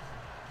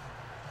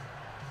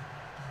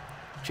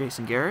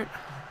 Jason Garrett.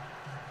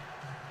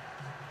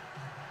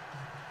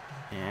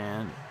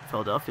 And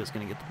Philadelphia's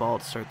going to get the ball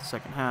to start the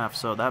second half.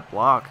 So that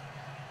block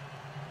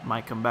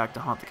might come back to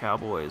haunt the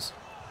Cowboys.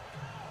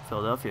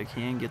 Philadelphia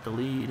can get the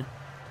lead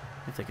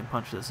if they can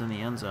punch this in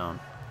the end zone.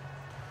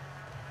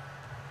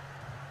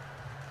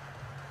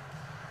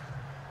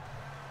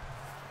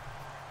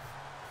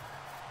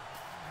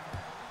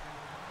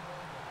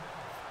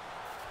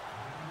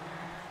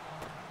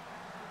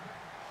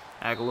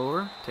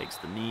 Aguilar takes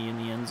the knee in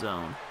the end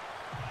zone.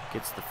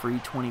 Gets the free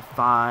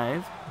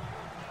 25.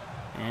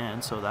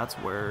 And so that's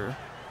where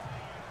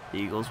the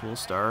Eagles will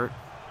start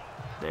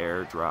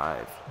their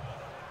drive.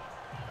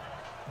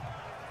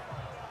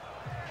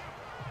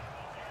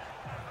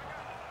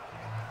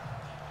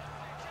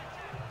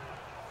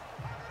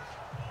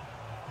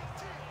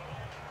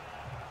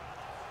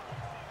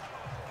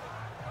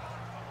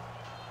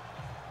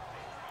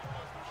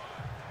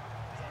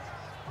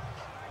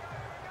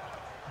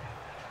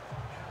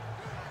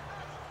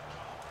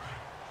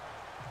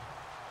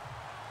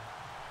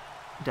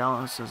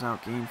 Dallas has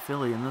outgained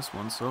Philly in this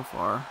one so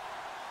far.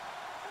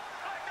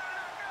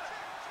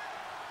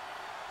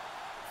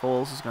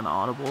 Foles is going to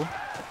audible.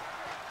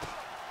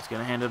 He's going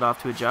to hand it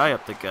off to Ajayi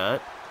up the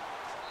gut.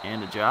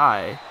 And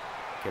Ajayi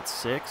gets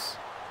 6.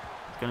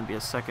 It's going to be a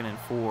 2nd and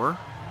 4.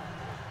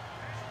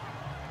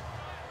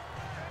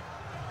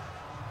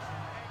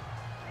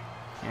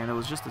 And it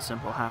was just a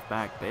simple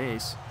halfback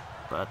base.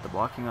 But the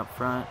blocking up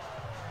front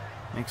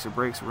makes or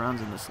breaks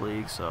runs in this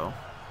league. So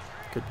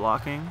good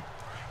blocking.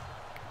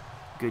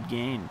 Good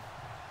gain.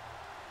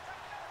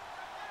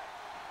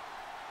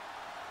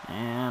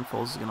 And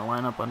Foles is going to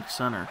line up under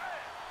center.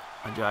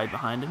 Ajayi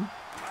behind him.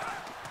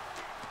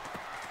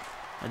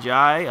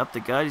 Ajayi up the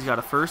gut. He's got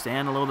a first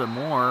and a little bit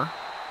more.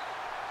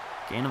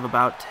 Gain of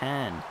about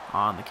 10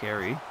 on the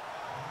carry.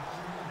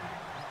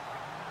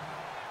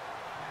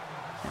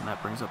 And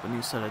that brings up a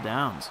new set of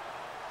downs.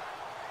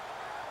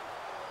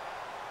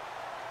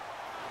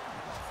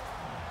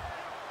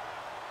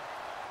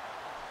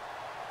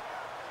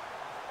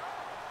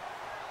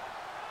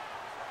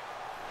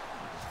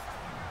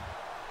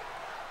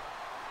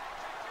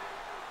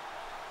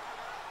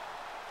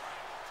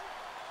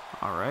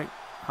 All right,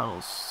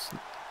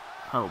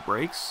 huddle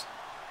breaks.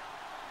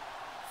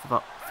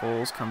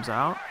 Foles comes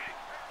out.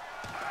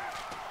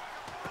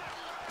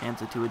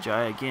 Hands it to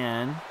Ajayi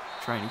again,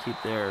 trying to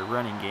keep their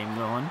running game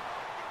going.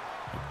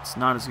 It's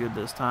not as good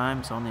this time.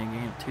 It's only a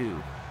gain of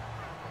 2.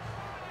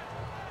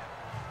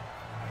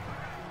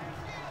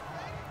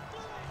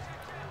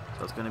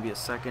 So it's going to be a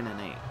 2nd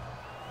and 8.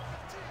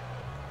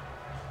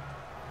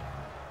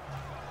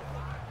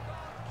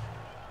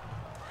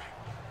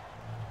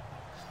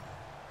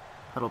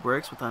 Huddle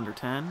breaks with under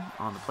 10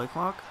 on the play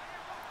clock.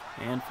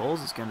 And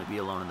Foles is going to be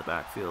alone in the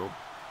backfield.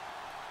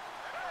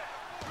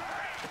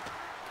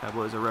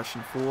 Cowboys are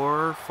rushing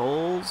 4.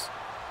 Foles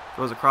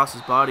goes across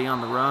his body on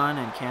the run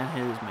and can't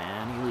hit his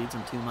man. He leads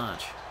him too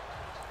much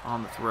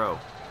on the throw.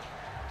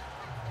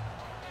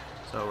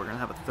 So we're going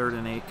to have a 3rd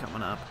and 8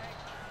 coming up.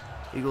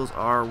 Eagles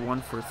are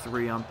 1 for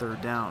 3 on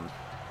 3rd down.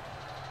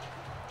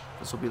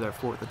 This will be their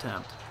 4th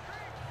attempt.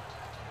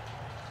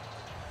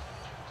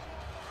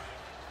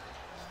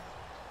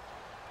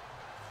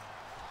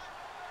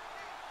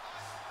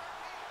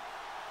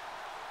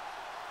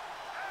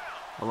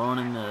 Alone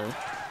in the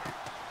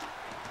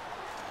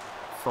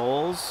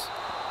Foles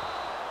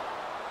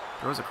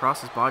throws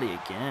across his body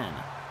again.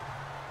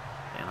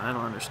 And I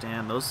don't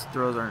understand. Those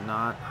throws are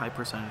not high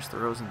percentage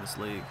throws in this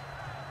league.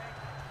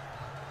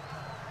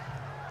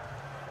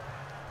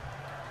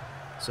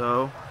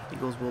 So,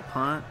 Eagles will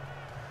punt,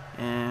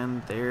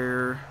 and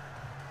their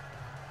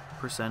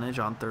percentage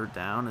on 3rd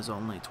down is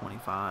only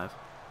 25.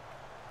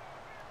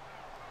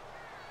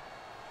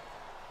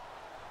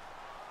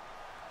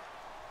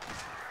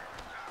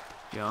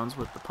 Jones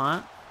with the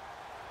punt.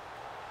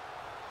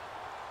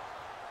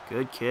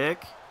 Good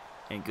kick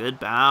and good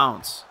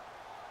bounce.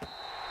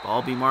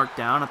 Ball be marked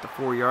down at the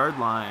 4-yard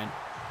line.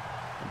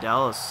 And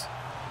Dallas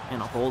in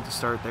a hole to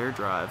start their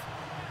drive.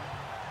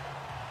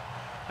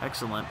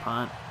 Excellent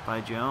punt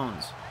by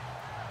Jones.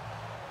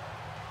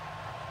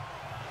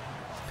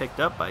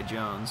 Picked up by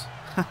Jones.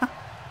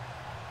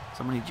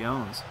 So many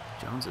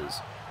Joneses.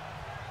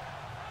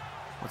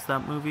 What's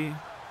that movie?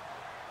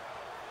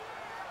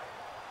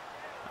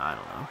 I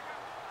don't know.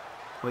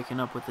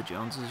 Waking Up with the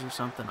Joneses or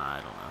something? I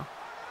don't know.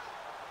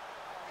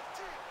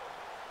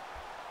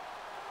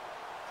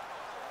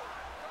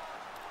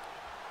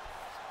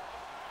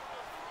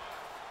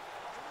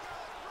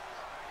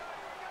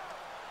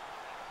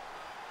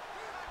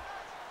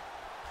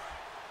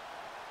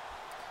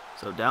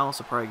 So Dallas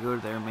will probably go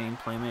to their main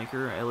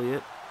playmaker,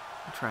 Elliott,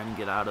 trying to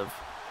get out of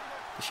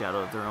the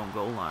shadow of their own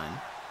goal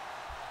line.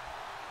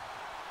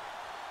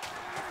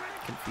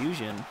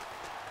 Confusion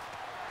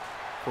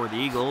for the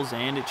Eagles,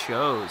 and it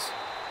shows.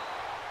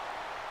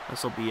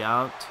 This will be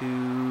out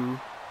to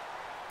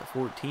the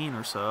 14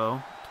 or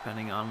so,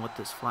 depending on what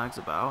this flag's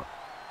about.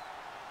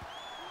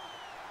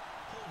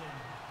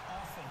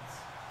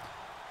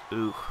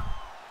 Ooh,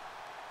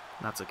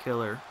 that's a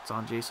killer. It's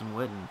on Jason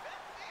Witten.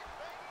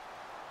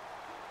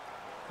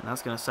 And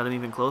that's going to set him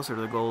even closer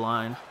to the goal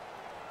line.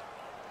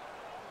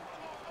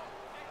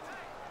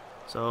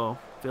 So,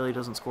 Philly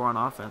doesn't score on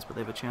offense, but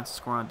they have a chance to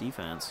score on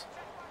defense.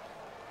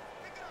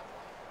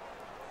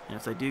 And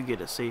if they do get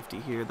a safety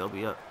here, they'll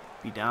be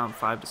down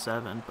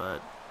 5-7,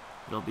 but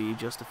it'll be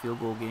just a field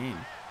goal game.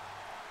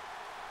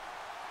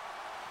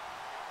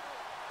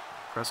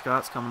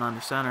 Prescott's coming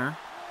under center.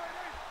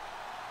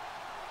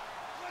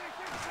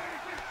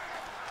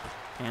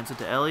 Hands it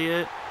to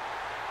Elliott.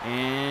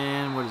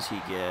 And what does he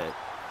get?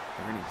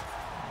 They're going to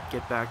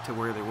get back to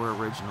where they were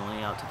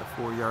originally, out to the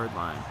 4-yard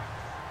line.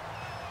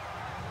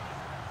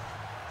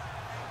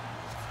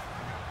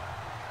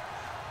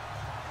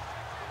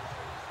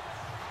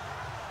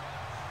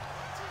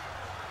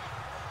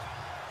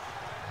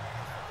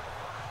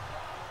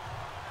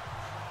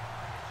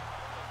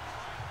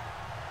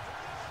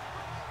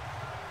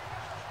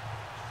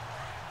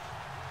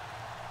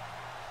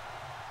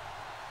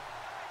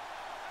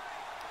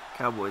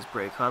 Cowboys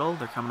break huddle.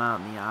 They're coming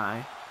out in the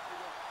eye.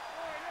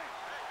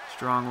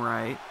 Strong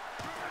right.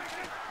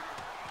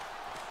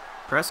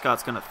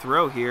 Prescott's going to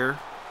throw here.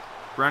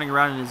 Running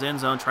around in his end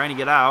zone, trying to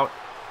get out.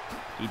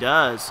 He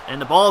does.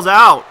 And the ball's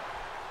out.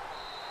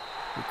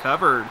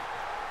 Recovered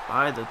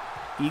by the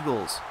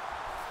Eagles.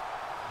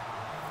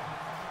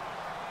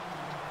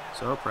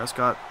 So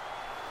Prescott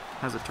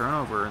has a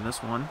turnover in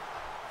this one.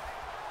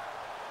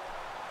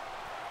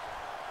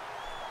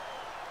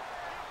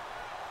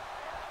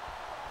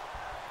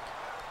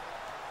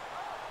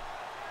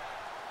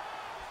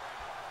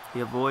 He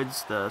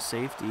avoids the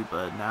safety,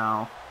 but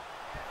now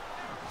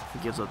he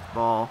gives up the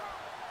ball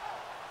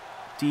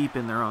deep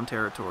in their own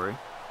territory.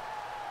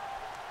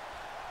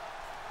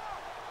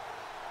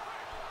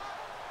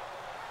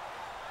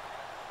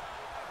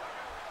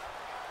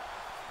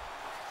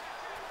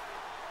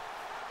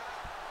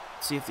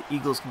 Let's see if the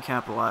Eagles can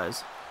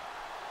capitalize.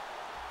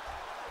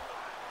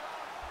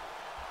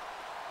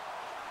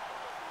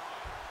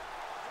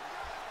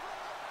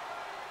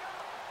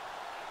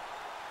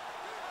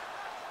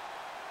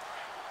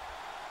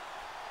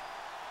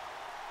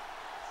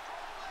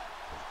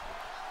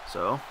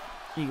 So,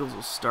 Eagles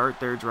will start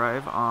their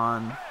drive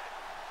on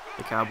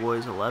the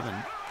Cowboys 11.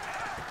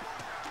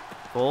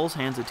 Bowles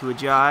hands it to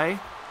Ajayi,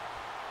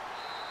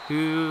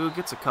 who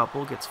gets a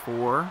couple, gets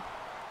 4.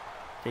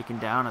 Taken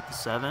down at the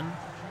 7.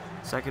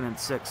 2nd and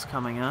 6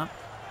 coming up.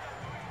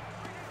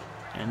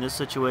 And in this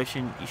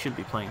situation, you shouldn't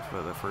be playing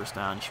for the first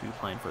down. You should be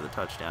playing for the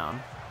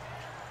touchdown.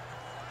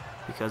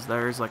 Because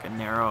there's like a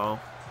narrow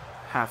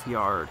half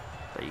yard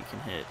that you can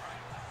hit.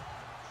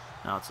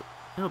 Now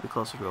it'll be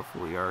closer to a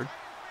full yard.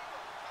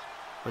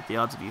 But the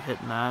odds of you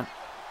hitting that,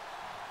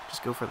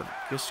 just go for the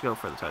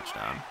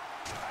touchdown.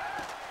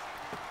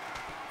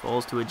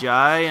 Bowles to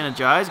Ajayi, and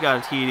Ajayi's got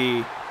a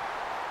TD.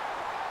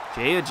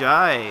 Jay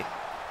Ajayi.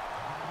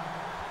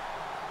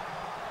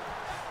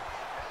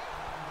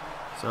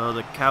 So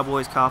the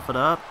Cowboys cough it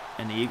up,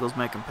 and the Eagles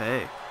make them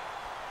pay.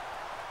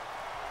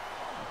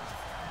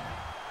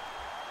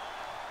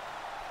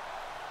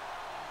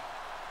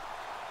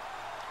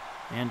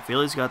 And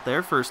Philly's got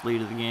their first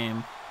lead of the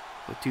game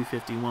with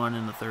 2:51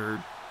 in the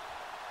third.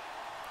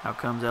 Out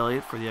comes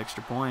Elliott for the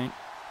extra point.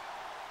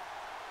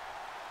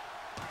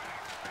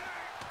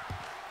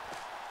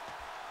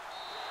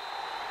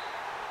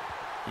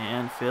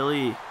 And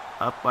Philly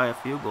up by a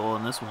field goal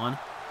in this one.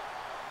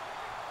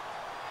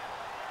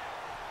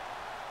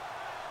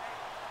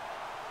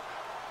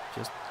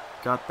 Just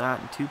got that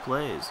in 2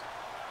 plays.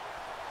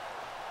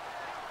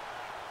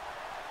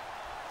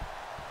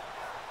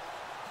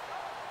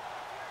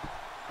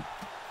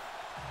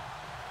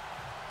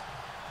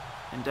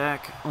 And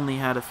Dak only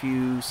had a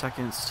few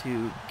seconds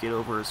to get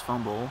over his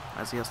fumble,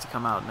 as he has to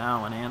come out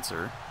now and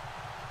answer,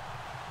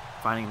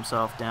 finding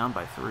himself down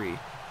by 3.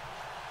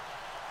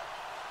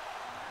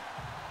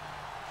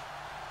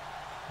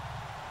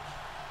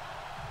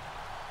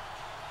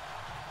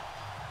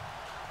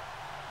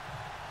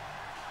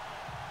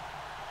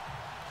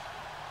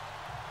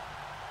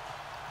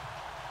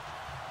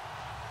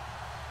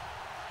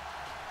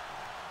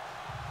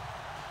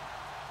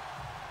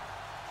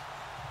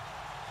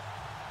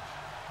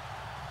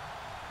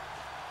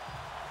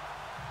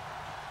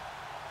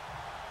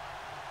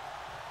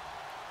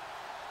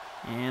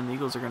 And the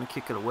Eagles are going to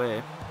kick it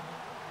away.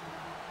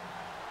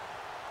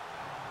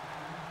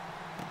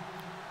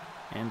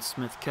 And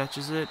Smith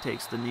catches it,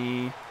 takes the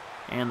knee,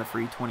 and the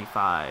free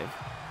 25.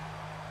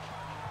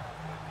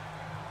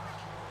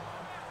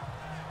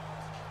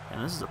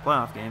 And this is a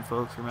playoff game,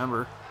 folks.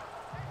 Remember,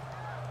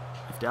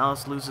 if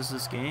Dallas loses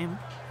this game,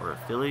 or if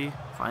Philly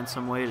finds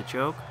some way to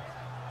choke,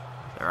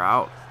 They're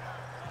out.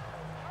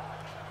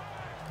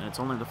 And it's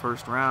only the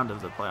first round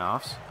of the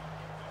playoffs.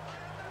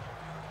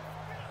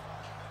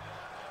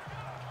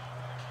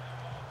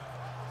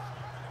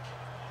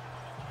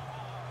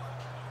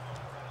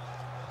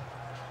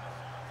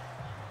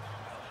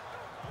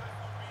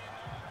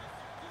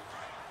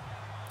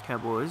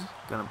 Cowboys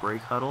gonna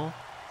break huddle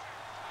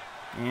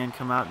and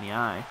come out in the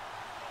eye.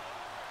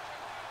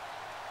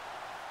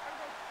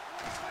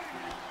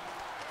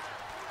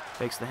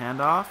 Takes the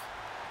handoff.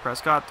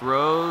 Prescott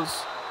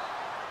throws.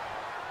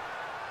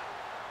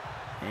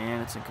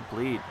 And it's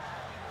incomplete,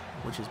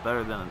 which is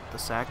better than the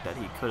sack that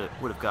he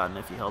would have gotten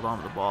if he held on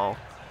to the ball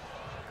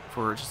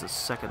for just a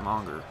second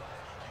longer.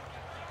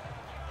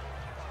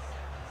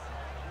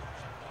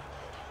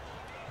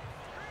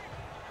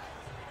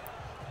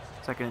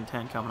 Second and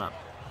 10 coming up.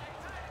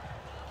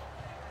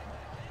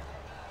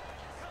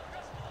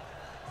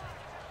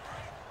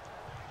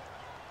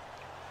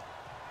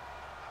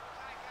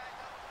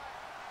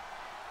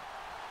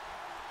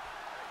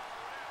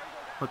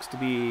 Looks to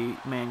be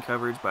man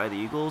coverage by the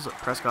Eagles.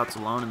 Prescott's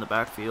alone in the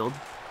backfield.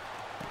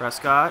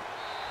 Prescott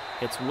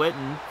hits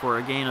Witten for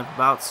a gain of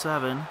about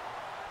 7.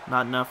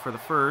 Not enough for the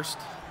first.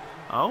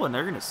 Oh, and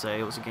they're going to say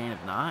it was a gain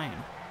of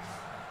 9.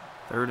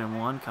 3rd and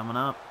 1 coming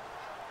up.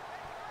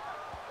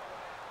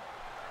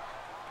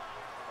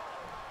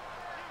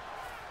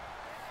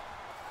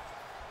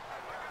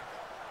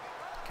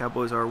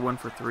 Cowboys are 1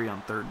 for 3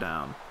 on 3rd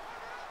down.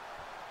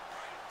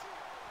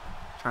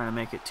 Trying to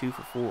make it 2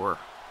 for 4.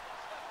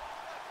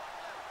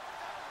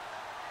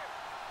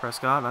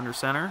 Prescott under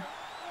center.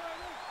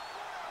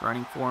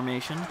 Running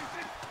formation.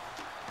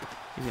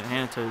 He's going to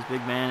hand it to his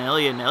big man,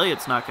 Elliott, and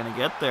Elliott's not going to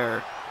get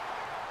there.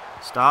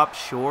 Stop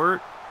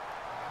short.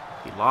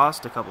 He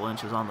lost a couple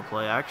inches on the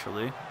play,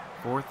 actually.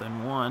 4th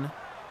and 1.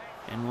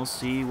 And we'll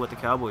see what the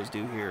Cowboys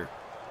do here.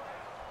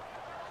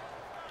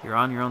 You're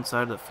on your own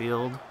side of the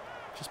field.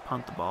 Just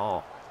punt the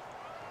ball.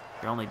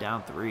 You're only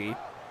down 3.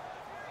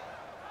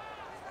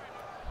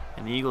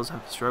 And the Eagles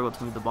have struggled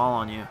to move the ball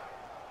on you.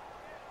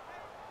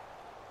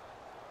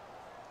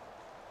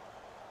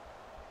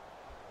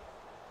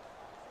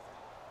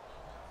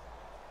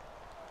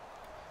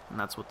 And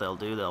that's what they'll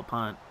do. They'll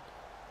punt.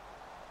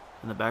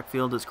 In the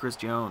backfield is Chris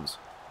Jones.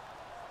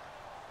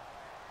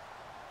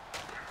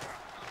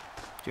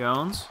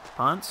 Jones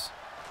punts.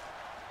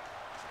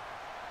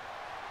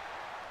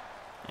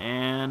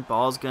 And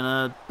ball's going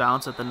to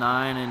bounce at the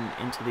 9 and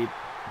into the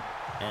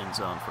end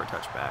zone for a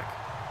touchback.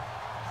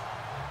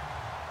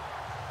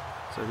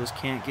 So just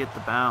can't get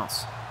the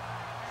bounce.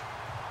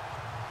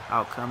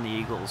 Out come the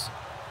Eagles.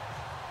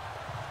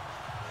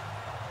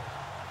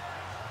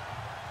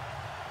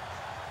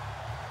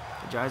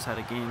 The Giants had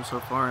a game so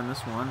far in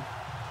this one.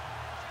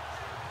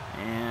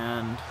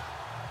 And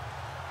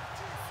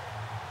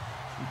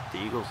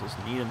the Eagles just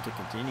need them to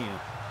continue.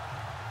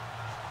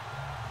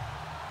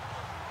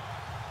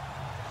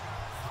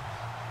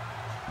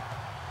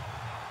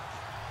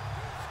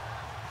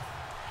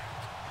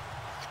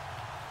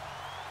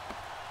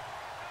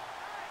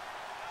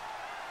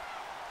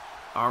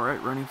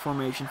 Alright, running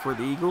formation for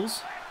the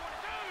Eagles.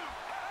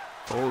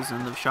 Foles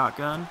in the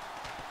shotgun.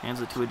 Hands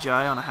it to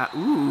Ajayi on a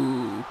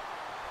ooh!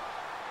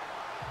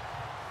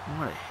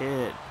 What a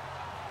hit.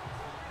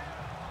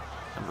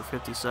 Number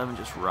 57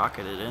 just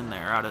rocketed in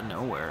there out of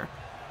nowhere.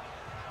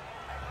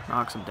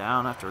 Knocks him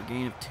down after a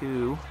gain of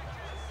 2.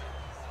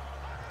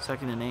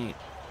 2nd and 8.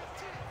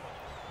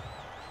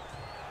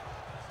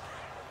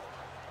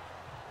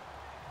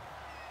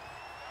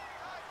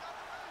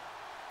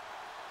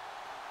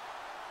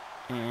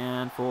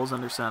 And Foles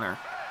under center.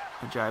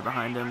 Ajayi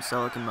behind him,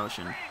 Selleck in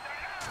motion.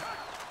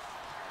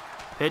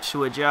 Pitch to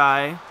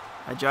Ajayi.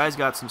 Ajayi's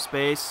got some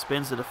space,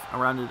 spins it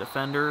around the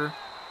defender,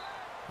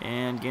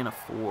 and gain of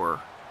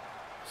 4.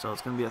 So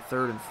it's going to be a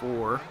 3rd and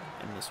 4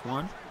 in this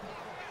one.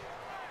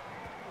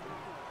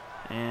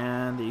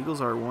 And the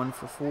Eagles are 1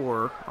 for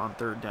 4 on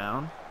 3rd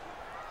down.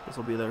 This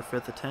will be their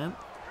 5th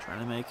attempt, trying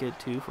to make it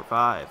 2 for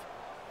 5.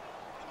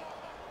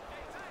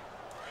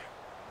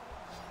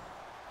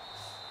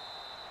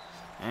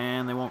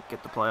 And they won't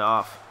get the play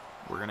off.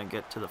 We're going to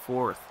get to the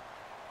 4th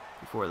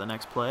before the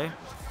next play.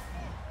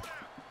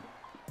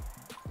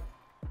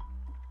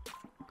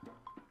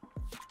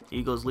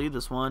 Eagles lead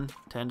this one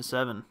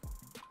 10-7.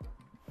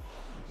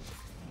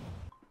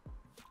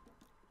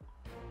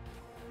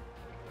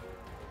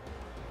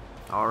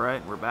 All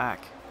right, we're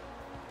back.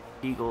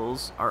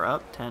 Eagles are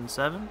up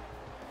 10-7,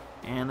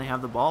 and they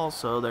have the ball,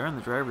 so they're in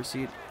the driver's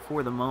seat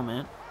for the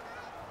moment.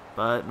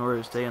 But in order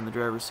to stay in the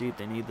driver's seat,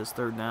 they need this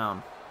 3rd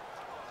down.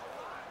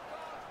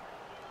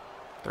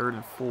 3rd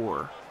and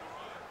 4.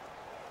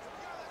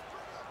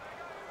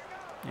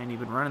 And you've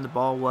been running the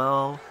ball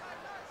well.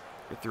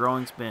 Your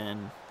throwing's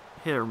been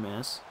hit or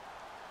miss.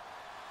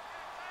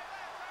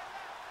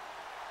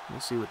 We'll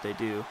see what they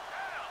do.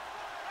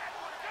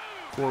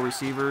 4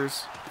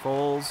 receivers.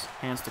 Foles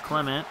hands to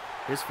Clement,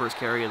 his first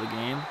carry of the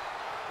game,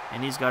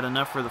 and he's got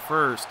enough for the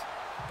first.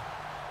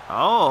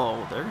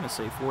 Oh, they're going to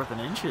say 4th and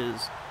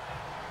inches.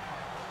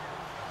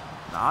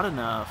 Not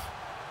enough.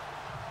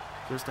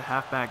 just a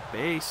halfback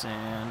base,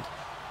 and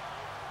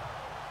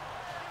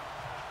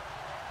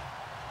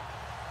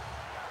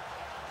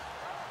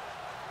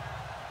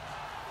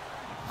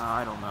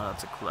I don't know.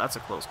 That's a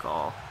close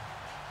call.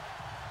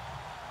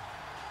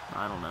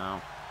 I don't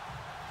know.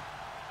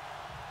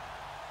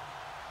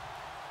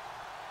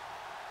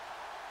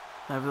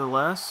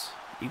 Nevertheless,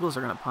 Eagles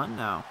are going to punt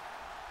now.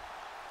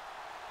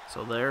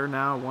 So they're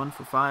now 1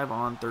 for 5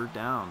 on 3rd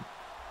down.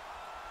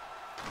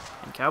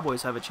 And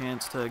Cowboys have a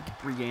chance to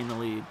regain the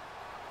lead.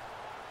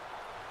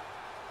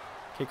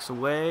 Kicks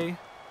away.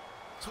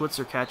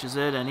 Switzer catches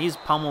it, and he's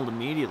pummeled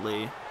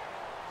immediately.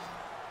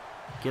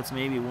 Gets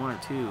maybe 1 or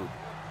 2.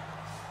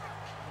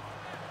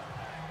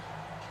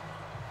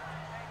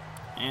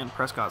 And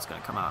Prescott's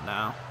going to come out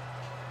now.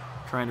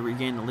 Trying to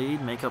regain the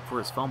lead, make up for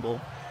his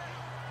fumble.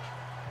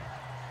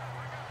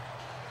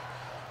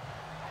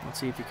 Let's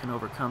see if he can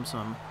overcome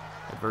some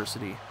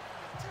adversity.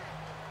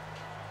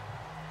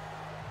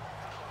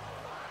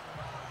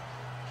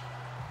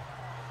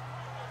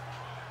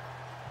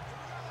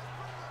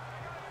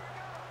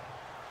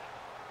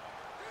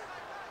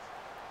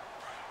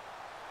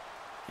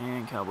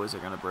 And Cowboys are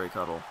going to break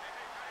huddle.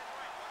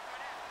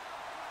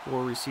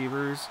 4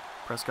 receivers.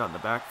 Prescott in the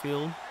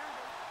backfield.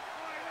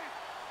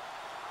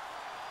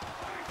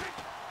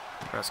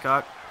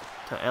 Prescott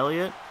to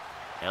Elliott.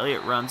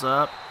 Elliott runs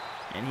up,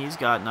 and he's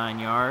got 9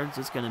 yards.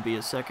 It's going to be a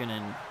 2nd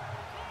and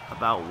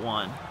about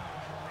 1.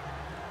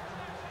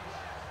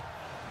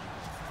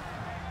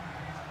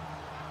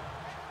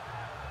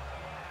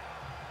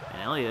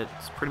 And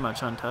Elliott's pretty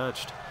much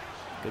untouched.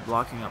 Good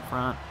blocking up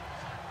front.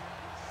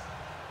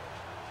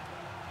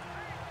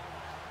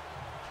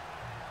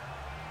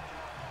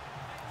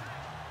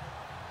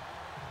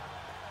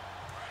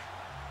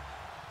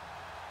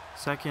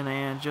 Second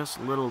and just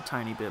a little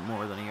tiny bit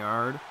more than a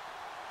yard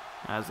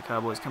as the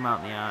Cowboys come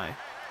out in the eye.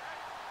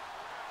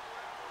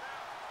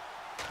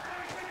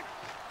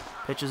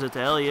 Pitches it to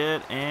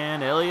Elliott,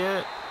 and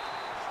Elliott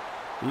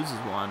loses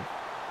one.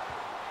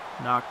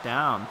 Knocked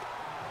down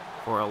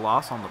for a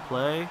loss on the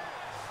play.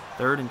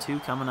 3rd and 2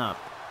 coming up.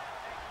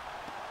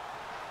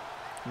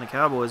 And the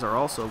Cowboys are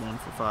also 1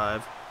 for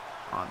 5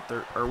 on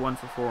 1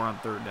 for 4 on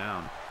 3rd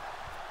down.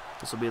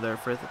 This will be their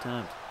 5th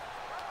attempt.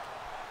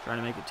 Trying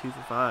to make it 2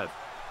 for 5.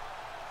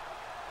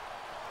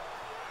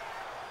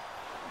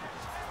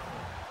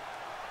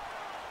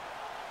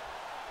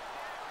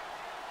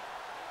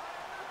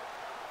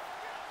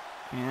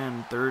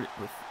 And 3rd,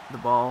 with the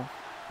ball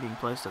being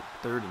placed at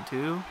 3rd and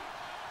 2.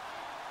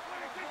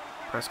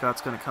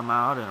 Prescott's going to come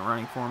out in a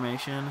running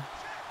formation.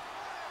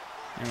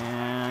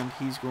 And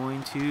he's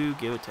going to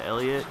give it to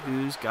Elliott,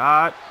 who's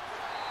got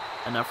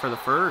enough for the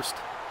 1st.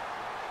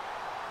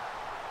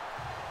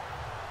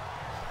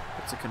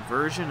 It's a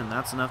conversion, and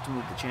that's enough to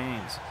move the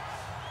chains.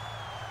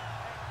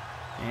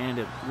 And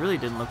it really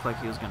didn't look like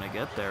he was going to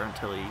get there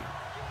until he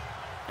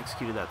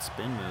executed that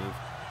spin move.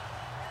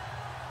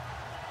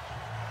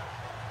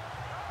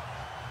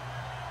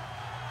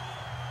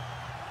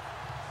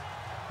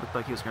 Looked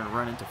like he was going to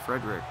run into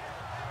Frederick.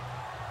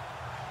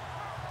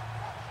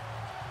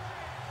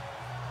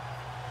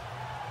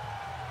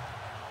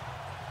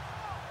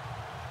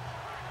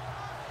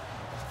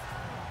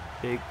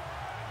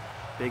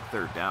 Big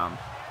 3rd down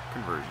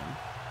conversion.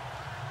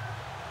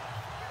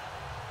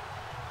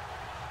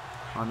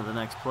 On to the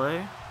next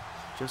play.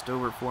 Just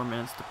over 4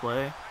 minutes to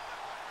play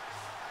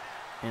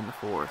in the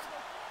 4th.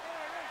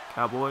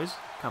 Cowboys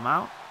come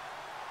out.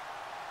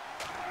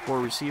 4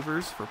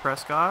 receivers for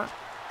Prescott.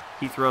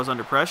 He throws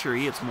under pressure.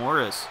 He hits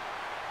Morris.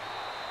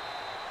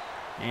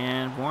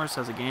 And Morris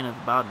has a gain of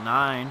about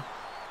 9.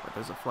 But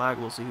there's a flag.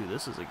 We'll see who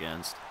this is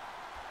against.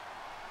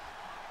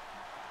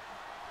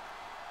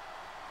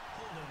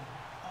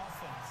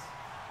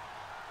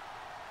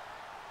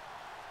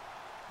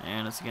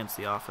 And it's against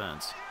the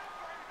offense.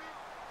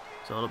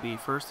 So it'll be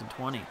 1st and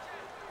 20.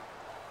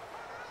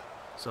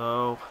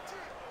 So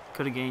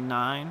could have gained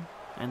 9.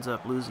 Ends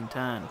up losing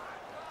 10.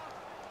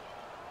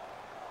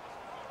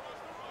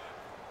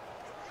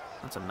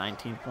 That's a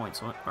 19-point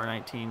swing, or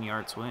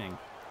 19-yard swing.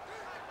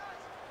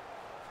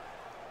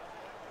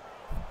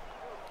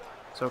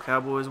 So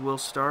Cowboys will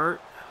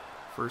start.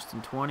 1st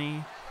and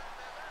 20.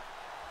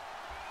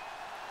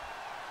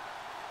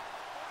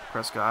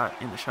 Prescott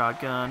in the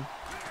shotgun.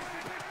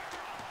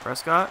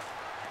 Prescott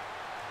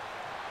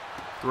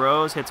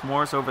throws, hits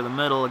Morris over the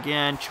middle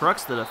again,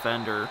 trucks the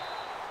defender.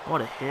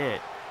 What a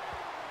hit.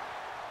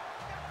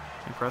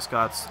 And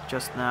Prescott's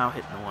just now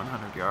hitting the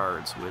 100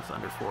 yards with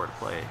under 4 to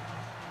play.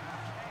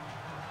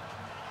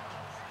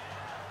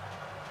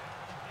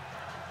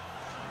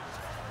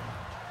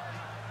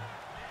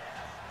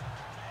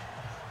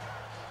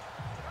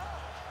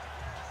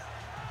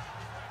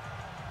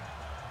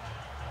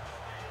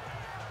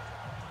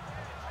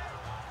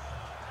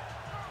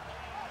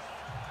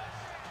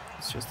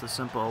 It's just a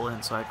simple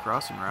inside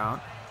crossing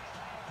route.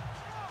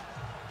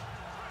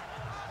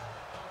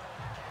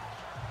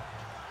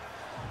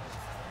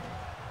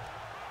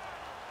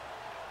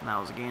 And that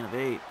was a gain of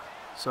 8.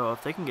 So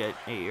if they can get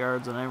 8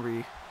 yards on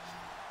every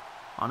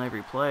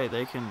play,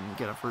 they can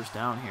get a 1st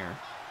down here.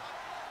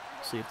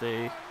 See if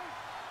they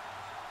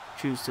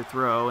choose to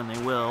throw, and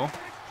they will.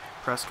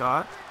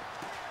 Prescott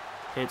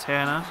hits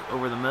Hannah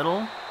over the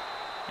middle,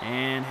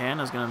 and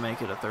Hannah's going to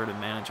make it a 3rd and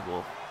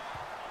manageable.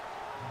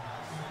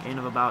 Gain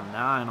of about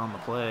 9 on the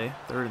play.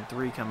 3rd and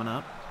 3 coming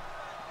up.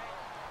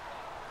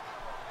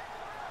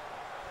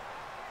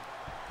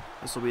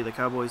 This will be the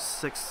Cowboys'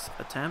 6th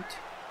attempt.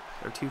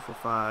 They're 2 for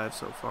 5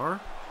 so far.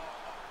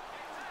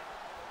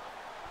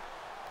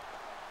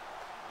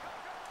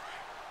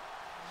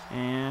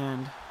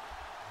 And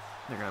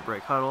they're going to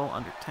break huddle.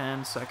 Under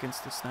 10 seconds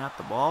to snap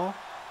the ball.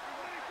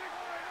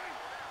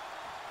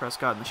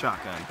 Prescott in the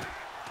shotgun.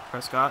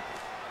 Prescott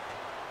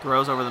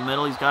throws over the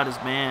middle. He's got his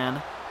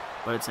man,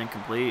 but it's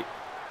incomplete.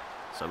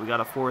 So we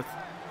got a 4th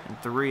and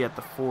 3 at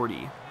the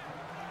 40.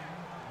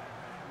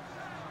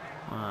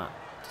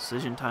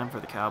 Decision time for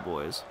the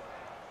Cowboys.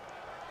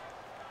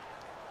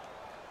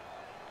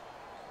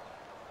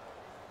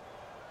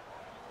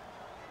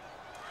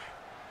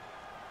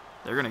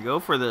 They're going to go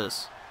for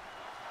this.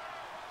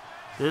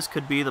 This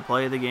could be the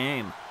play of the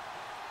game.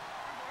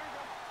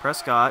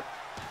 Prescott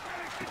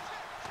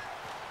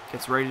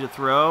gets ready to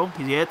throw.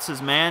 He hits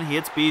his man. He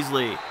hits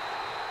Beasley.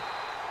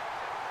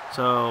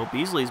 So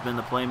Beasley's been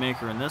the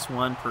playmaker in this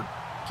one for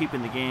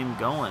keeping the game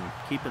going,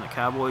 keeping the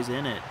Cowboys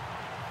in it.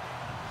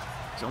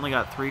 He's only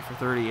got 3 for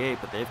 38,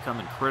 but they've come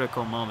in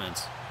critical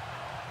moments.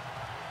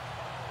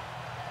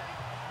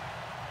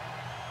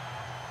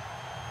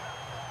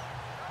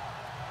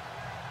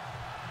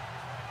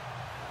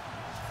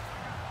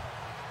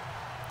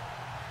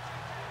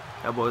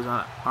 Cowboys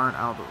aren't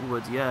out of the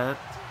woods yet.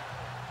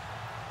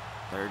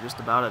 They're just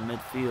about at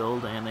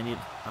midfield, and they need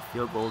a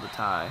field goal to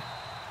tie.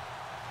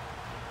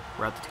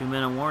 We're at the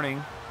 2-minute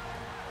warning.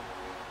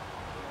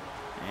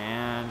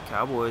 And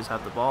Cowboys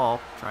have the ball,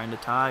 trying to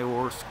tie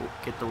or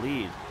get the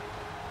lead.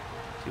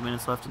 2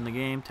 minutes left in the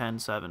game,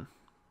 10-7.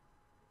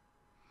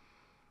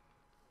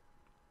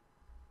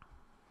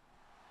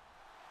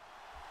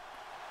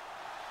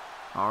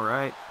 All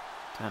right,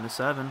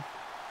 10-7.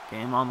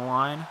 Game on the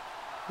line.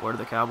 What are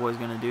the Cowboys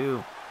going to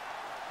do?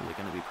 Is it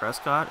going to be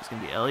Prescott? It's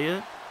going to be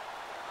Elliott?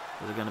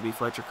 Is it going to be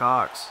Fletcher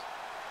Cox?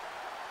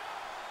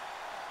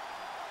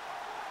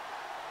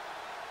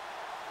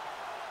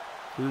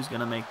 Who's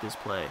going to make this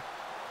play?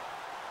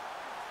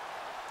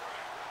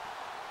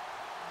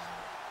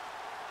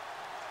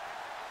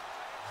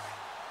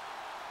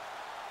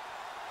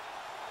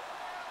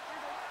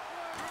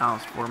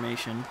 Balanced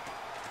formation.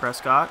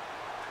 Prescott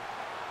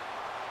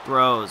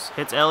throws,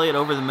 hits Elliott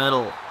over the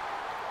middle.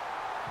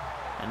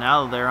 And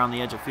now they're on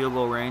the edge of field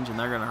goal range, and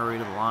they're going to hurry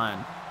to the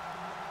line.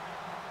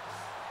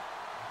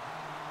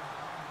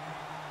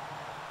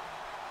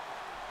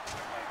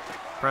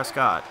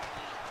 Prescott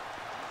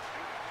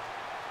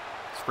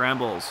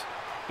scrambles.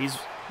 He's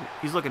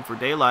looking for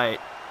daylight,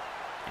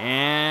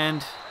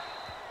 and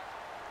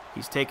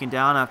he's taken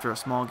down after a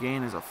small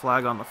gain. There's a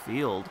flag on the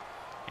field,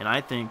 and I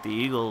think the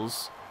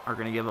Eagles are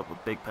going to give up a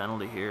big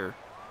penalty here.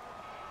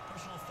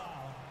 Personal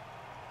foul.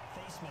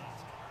 Face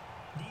mask.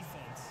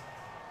 Defense.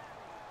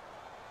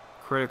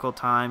 Critical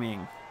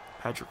timing.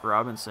 Patrick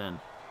Robinson.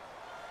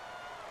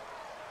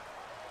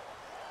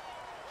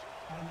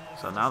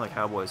 So now the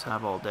Cowboys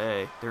have all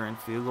day. They're in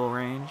field goal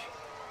range.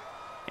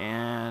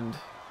 And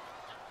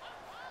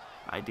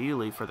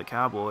ideally for the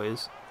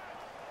Cowboys,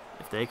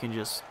 if they can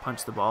just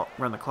punch the ball,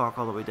 run the clock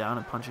all the way down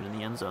and punch it in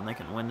the end zone, they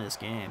can win this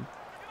game.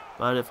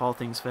 But if all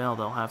things fail,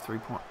 they'll have 3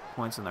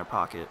 points in their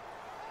pocket.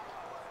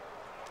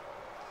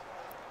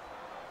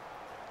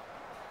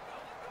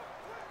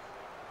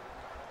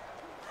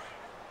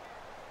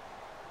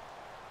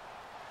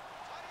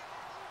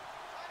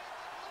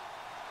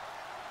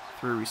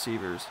 Three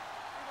receivers.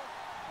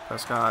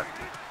 Prescott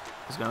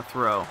is going to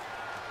throw.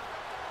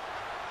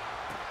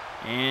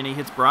 And he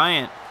hits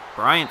Bryant.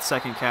 Bryant's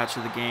second catch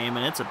of the game,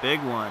 and it's a big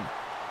one.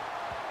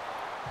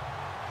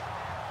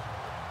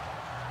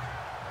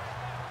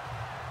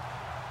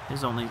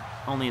 His only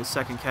his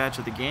second catch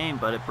of the game,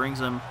 but it brings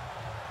him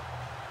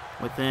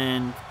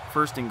within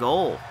 1st and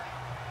goal.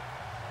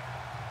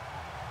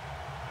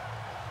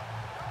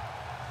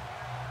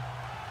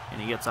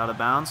 And he gets out of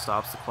bounds,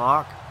 stops the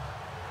clock.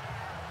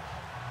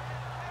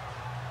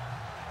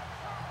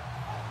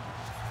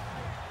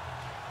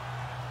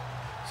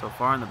 So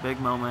far in the big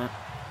moment,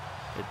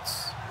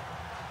 it's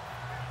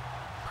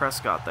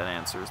Prescott that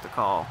answers the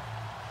call.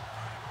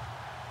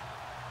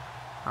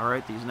 All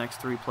right, these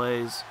next 3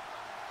 plays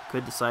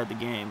could decide the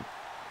game.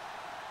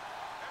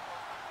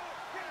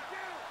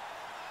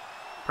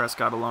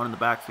 Prescott alone in the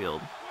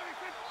backfield.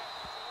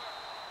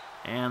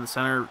 And the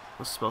center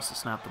was supposed to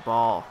snap the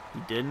ball.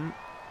 He didn't,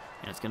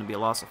 and it's going to be a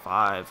loss of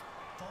 5.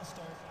 False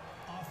start.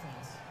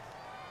 Offense.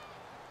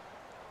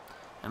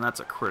 And that's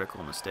a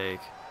critical mistake.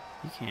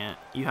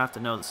 You have to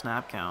know the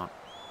snap count.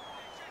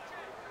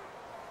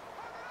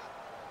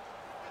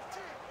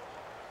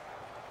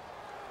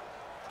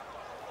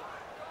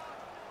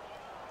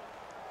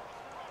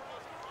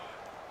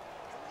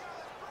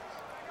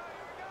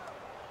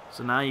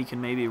 So now you can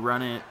maybe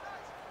run it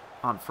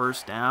on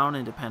 1st down,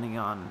 and depending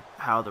on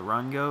how the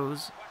run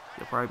goes,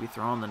 you'll probably be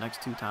throwing the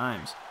next 2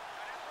 times.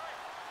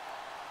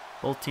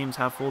 Both teams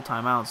have full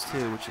timeouts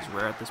too, which is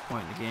rare at this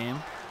point in the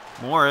game.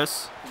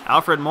 Morris,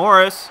 Alfred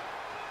Morris,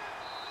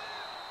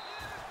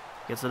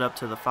 gets it up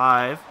to the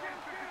 5.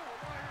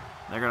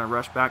 They're going to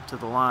rush back to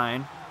the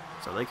line,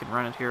 so they can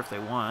run it here if they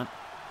want.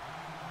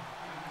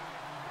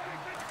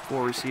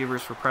 4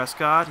 receivers for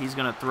Prescott. He's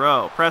going to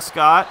throw.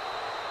 Prescott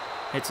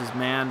hits his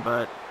man,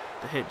 but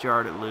the hit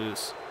jarred it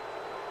loose.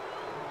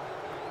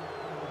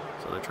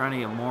 So they're trying to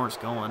get Morris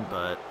going,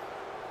 but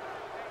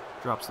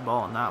drops the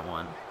ball on that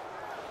one.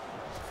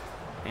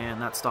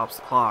 And that stops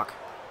the clock.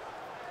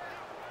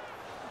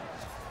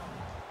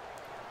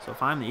 So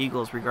if I'm the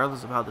Eagles,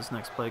 regardless of how this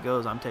next play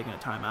goes, I'm taking a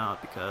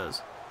timeout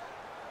because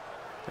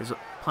there's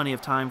plenty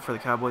of time for the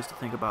Cowboys to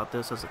think about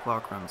this as the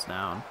clock runs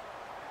down.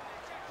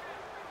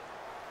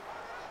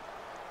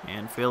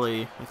 And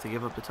Philly, if they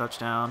give up the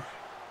touchdown,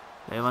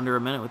 they have under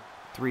a minute with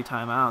 3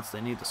 timeouts.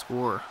 They need to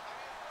score.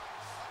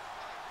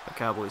 The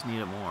Cowboys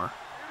need it more.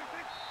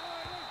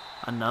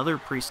 Another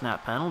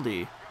pre-snap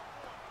penalty.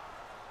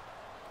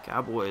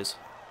 Cowboys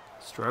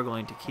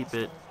struggling to keep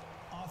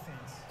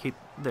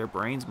their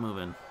brains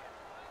moving,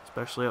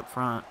 especially up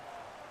front.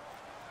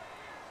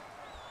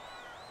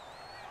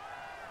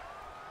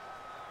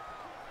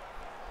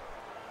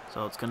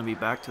 So it's going to be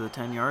back to the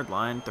 10-yard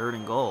line, 3rd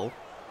and goal.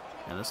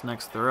 And this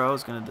next throw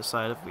is going to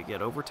decide if we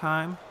get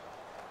overtime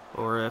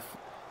or if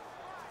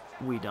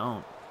we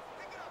don't.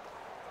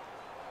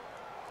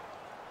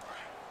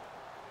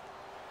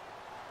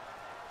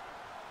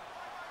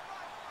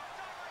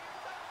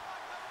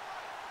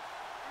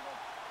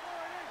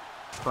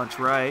 Punch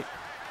right.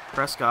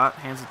 Prescott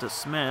hands it to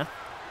Smith.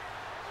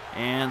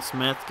 And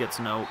Smith goes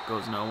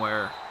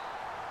nowhere.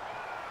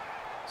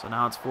 So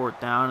now it's 4th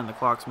down and the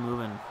clock's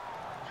moving.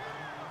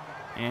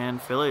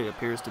 And Philly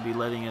appears to be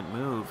letting it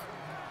move.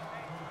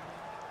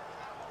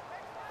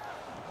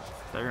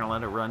 They're going to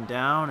let it run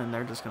down, and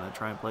they're just going to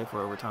try and play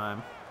for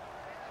overtime.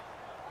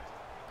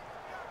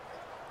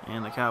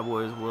 And the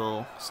Cowboys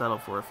will settle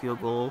for a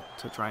field goal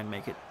to try and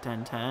make it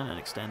 10-10 and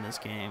extend this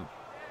game.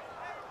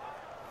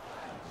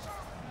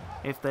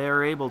 If they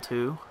are able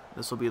to,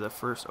 this will be the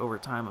first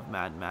overtime of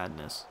Madden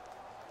Madness.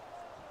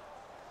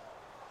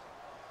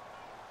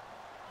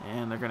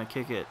 And they're going to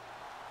kick it.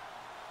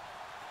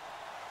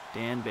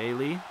 Dan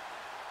Bailey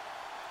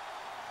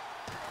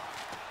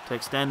to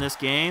extend this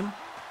game.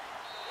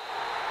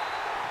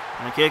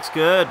 And the kick's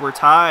good. We're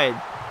tied.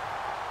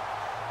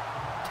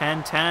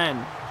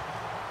 10-10.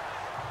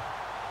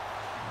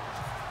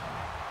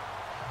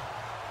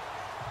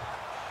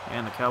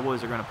 And the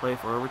Cowboys are going to play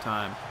for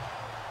overtime.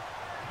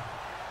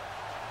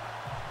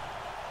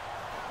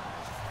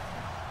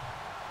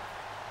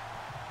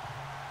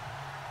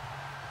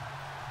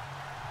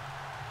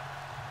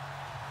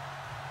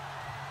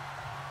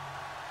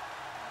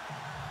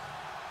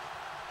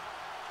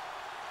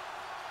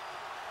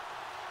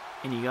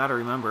 And you got to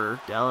remember,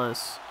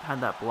 Dallas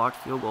had that blocked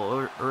field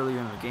goal earlier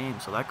in the game,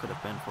 so that could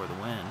have been for the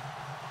win.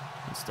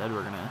 Instead,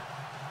 we're going to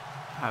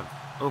have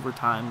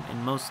overtime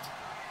in most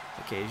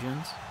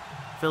occasions.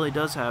 Philly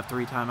does have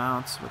 3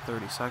 timeouts with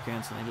 30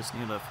 seconds, and they just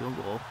need a field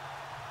goal.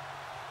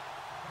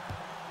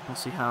 We'll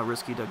see how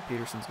risky Doug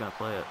Peterson's going to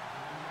play it.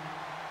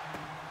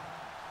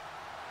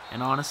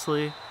 And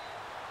honestly,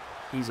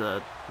 he's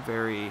a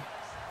very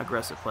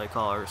aggressive play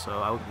caller, so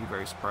I would be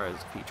very surprised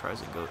if he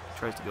tries to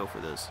go for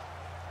this.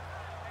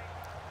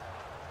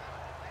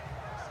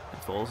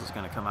 And Foles is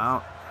going to come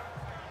out.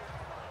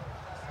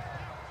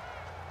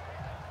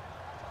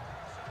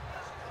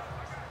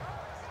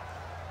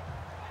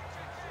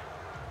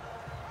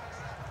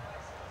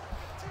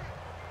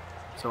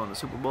 So in the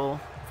Super Bowl,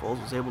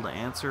 Foles was able to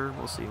answer.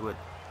 We'll see what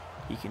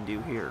he can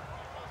do here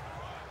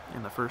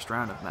in the first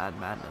round of Madden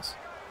Madness.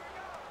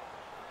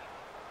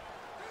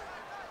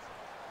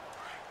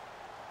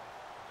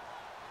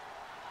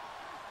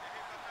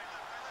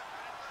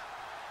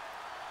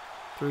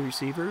 Three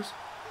receivers.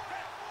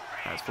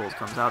 As Foles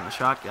comes out in the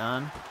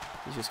shotgun,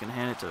 he's just going to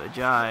hand it to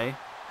Ajayi,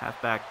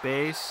 halfback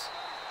base.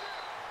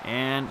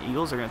 And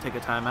Eagles are going to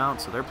take a timeout,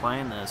 so they're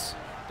playing this.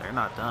 They're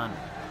not done.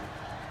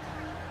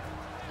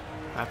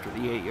 After the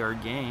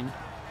 8-yard gain,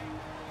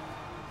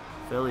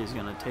 Philly's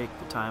going to take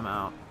the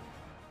timeout.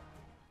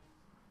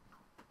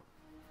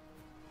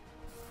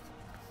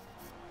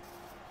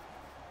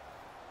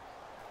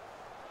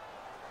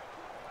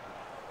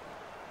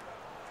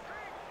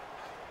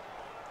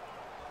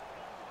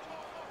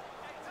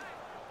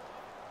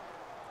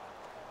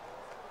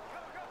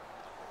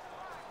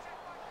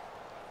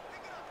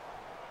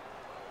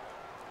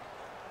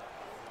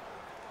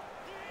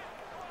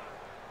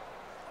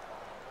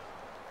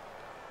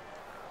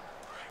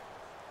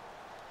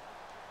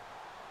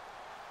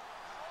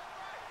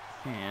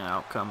 And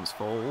out comes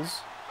Foles.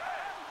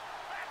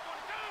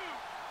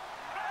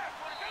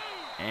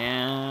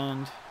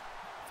 And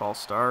false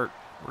start.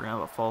 We're going to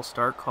have a false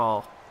start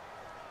call.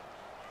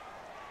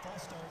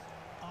 False start,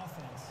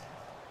 offense.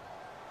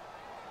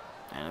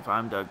 And if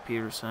I'm Doug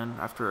Peterson,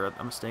 after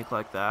a mistake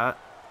like that,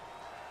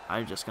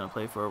 I'm just going to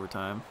play for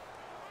overtime.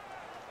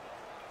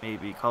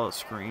 Maybe call a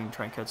screen,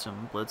 try and catch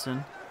some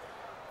blitzing.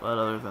 But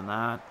other than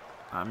that,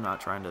 I'm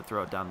not trying to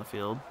throw it down the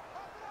field.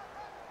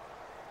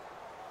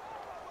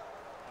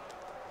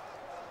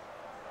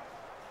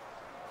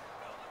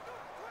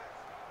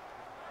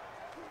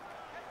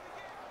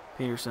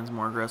 Peterson's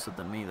more aggressive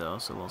than me, though,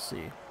 so we'll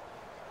see.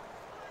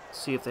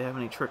 See if they have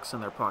any tricks in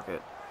their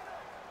pocket.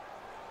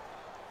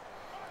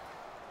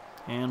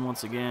 And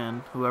once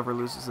again, whoever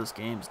loses this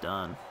game's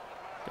done.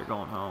 They're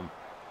going home.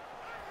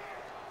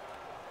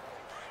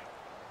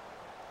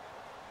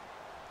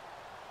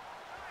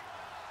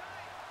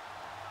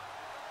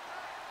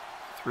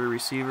 Three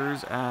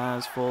receivers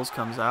as Foles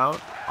comes out.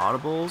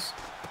 Audibles.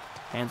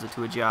 Hands it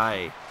to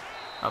Ajayi.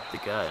 Up the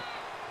gut.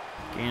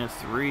 Gain of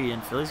 3,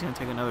 and Philly's going to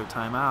take another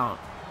timeout.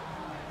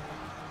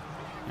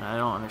 And I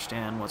don't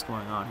understand what's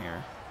going on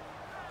here.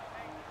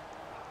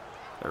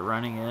 They're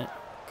running it,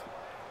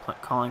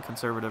 calling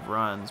conservative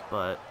runs,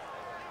 but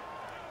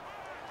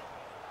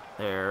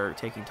they're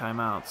taking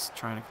timeouts,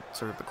 trying to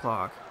conserve the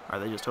clock. Are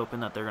they just hoping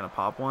that they're going to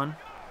pop one?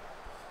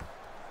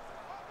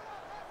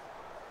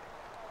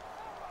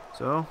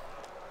 So,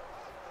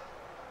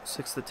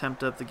 6th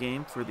attempt of the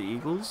game for the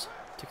Eagles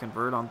to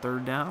convert on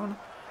 3rd down.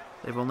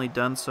 They've only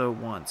done so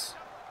once.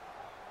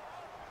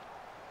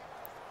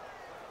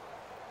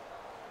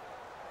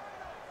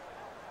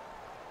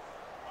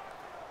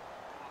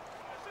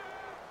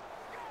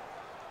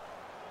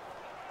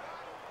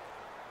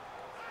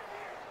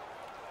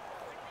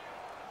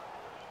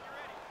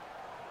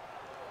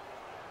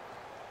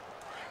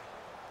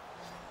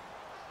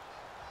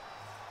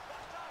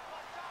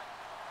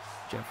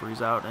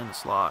 Jeffrey's out in the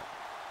slot.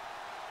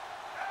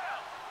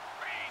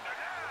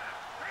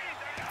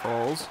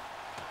 Foles.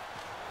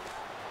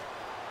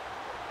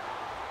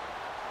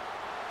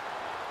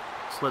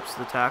 Slips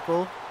the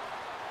tackle.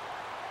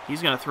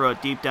 He's going to throw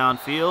it deep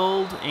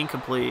downfield.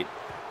 Incomplete.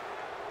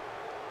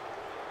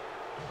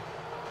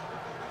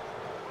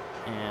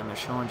 And they're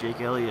showing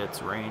Jake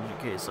Elliott's range in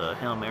case a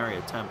Hail Mary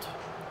attempt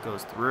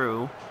goes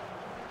through.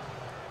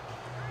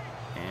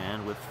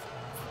 And with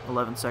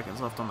 11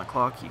 seconds left on the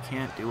clock, you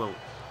can't do a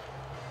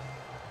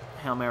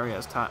Hail Mary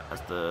as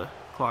the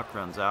clock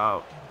runs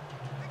out.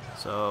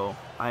 So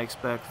I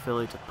expect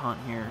Philly to punt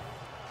here.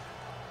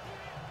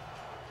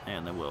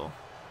 And they will.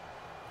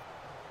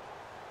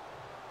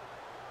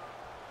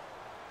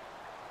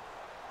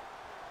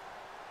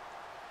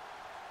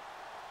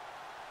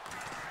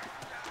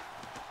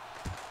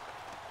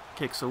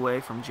 Kicks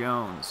away from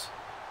Jones.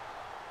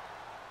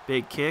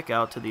 Big kick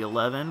out to the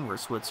 11 where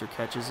Switzer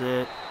catches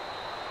it.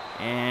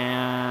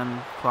 And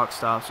clock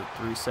stops with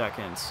 3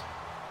 seconds.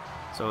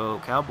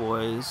 So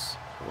Cowboys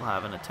will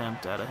have an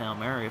attempt at a Hail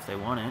Mary if they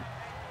want it.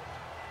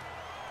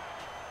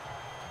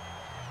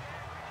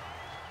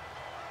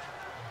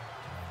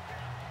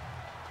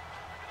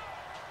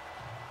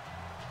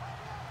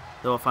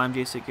 Though if I'm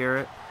Jason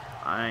Garrett,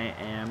 I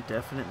am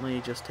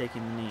definitely just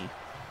taking the knee.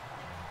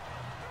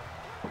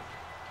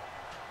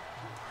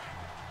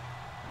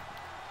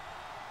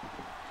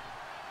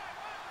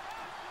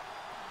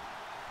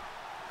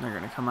 They're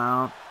going to come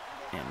out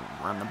and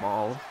run the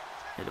ball,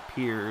 it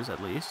appears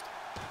at least.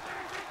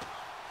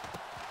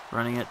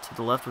 Running it to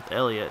the left with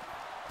Elliott.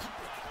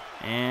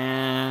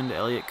 And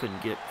Elliott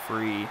couldn't get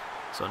free.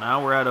 So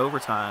now we're at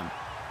overtime.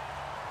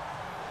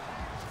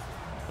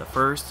 The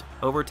first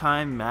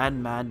overtime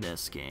Madden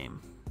Madness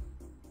game.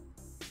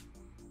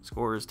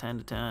 Score is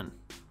 10-10.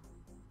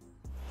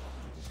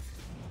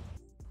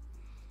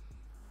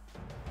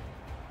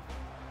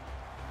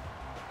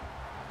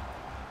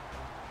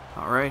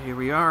 Alright, here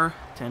we are.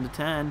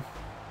 10-10.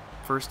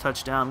 First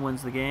touchdown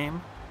wins the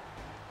game.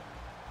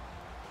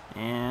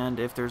 And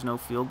if there's no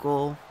field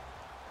goal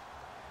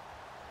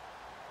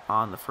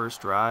on the first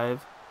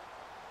drive,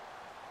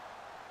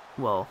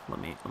 well, let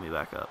me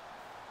back up.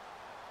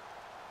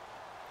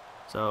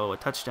 So a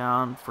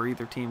touchdown for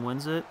either team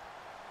wins it.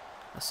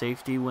 A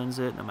safety wins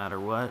it no matter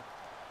what.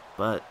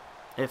 But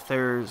if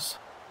there's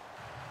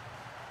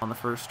on the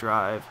first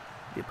drive,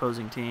 the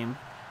opposing team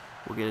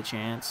will get a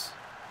chance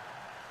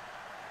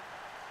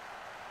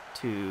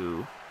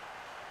to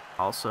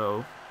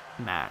also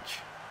match.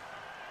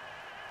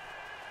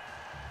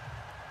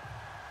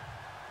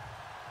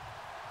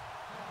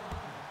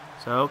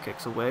 So,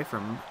 kicks away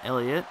from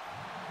Elliott.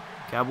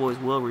 Cowboys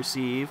will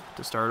receive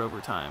to start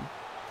overtime.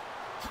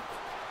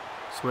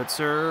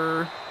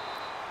 Switzer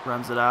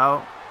runs it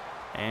out.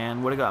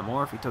 And would have got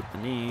more if he took the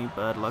knee,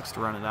 but elects to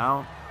run it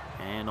out.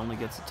 And only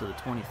gets it to the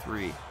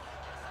 23.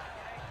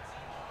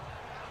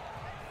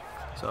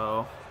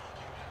 So,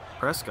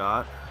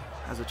 Prescott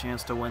has a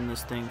chance to win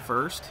this thing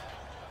first.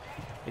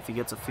 If he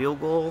gets a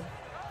field goal,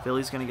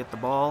 Philly's going to get the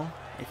ball.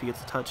 If he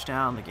gets a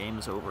touchdown, the game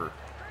is over.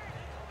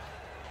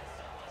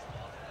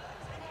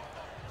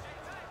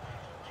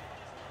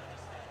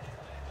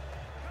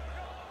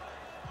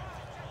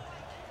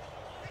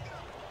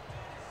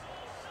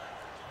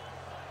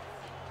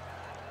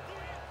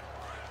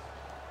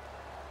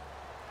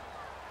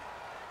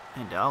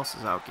 And Dallas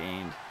has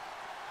outgained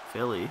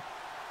Philly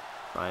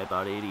by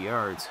about 80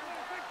 yards.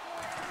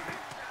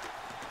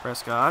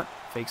 Prescott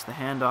fakes the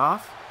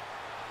handoff.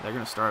 They're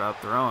going to start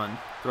out throwing.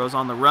 Throws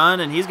on the run,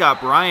 and he's got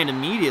Bryant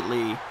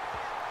immediately.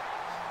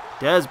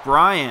 Des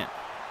Bryant.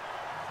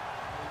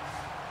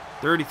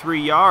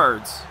 33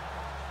 yards.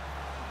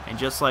 And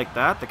just like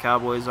that, the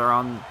Cowboys are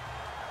on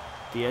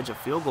the edge of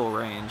field goal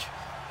range.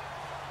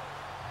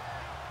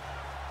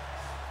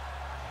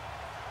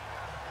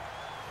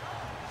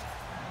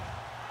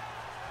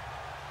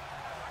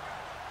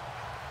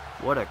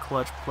 What a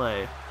clutch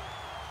play.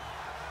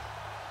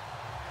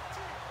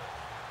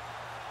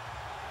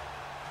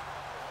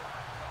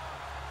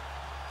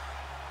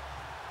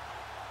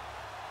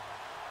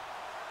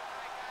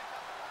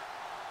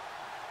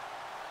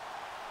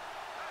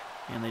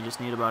 And they just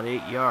need about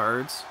 8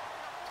 yards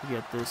to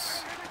get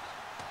this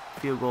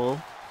field goal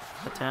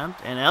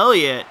attempt. And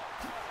Elliott's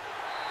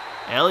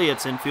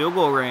in field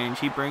goal range.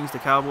 He brings the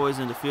Cowboys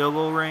into field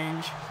goal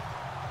range.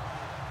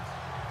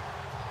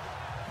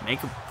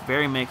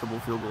 Very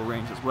makeable field goal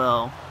range as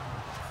well.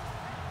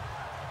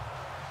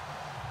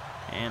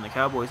 And the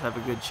Cowboys have a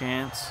good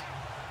chance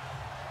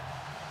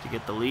to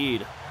get the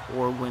lead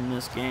or win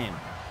this game.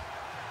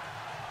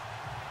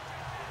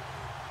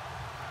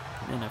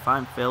 And if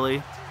I'm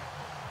Philly,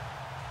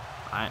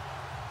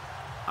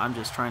 I'm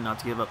just trying not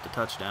to give up the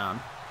touchdown.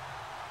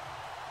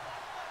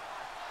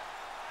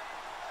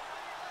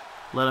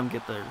 Let them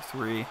get their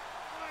 3.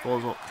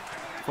 Foles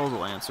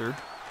will answer.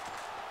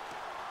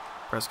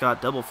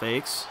 Prescott double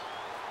fakes.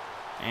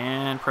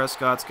 And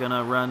Prescott's going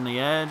to run the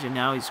edge, and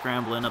now he's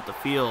scrambling up the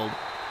field.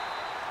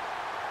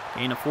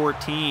 Gain of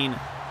 14.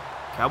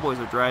 Cowboys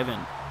are driving.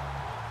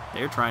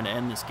 They're trying to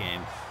end this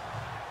game.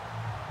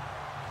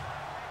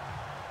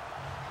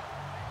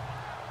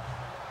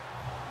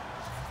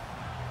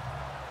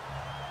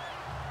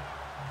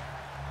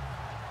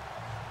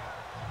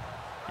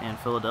 And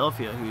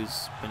Philadelphia,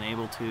 who's been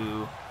able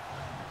to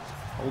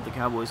hold the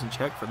Cowboys in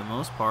check for the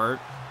most part,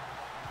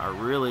 are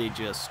really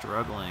just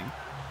struggling.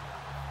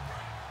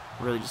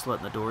 Really just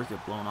letting the doors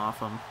get blown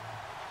off them.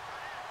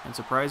 And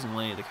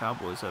surprisingly, the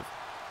Cowboys have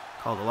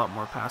called a lot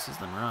more passes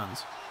than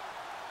runs.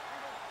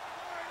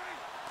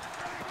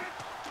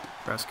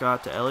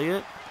 Prescott to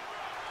Elliott.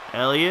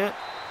 Elliott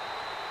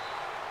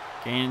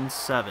gains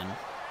 7.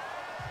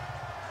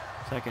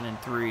 2nd and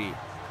 3.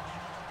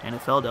 And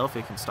if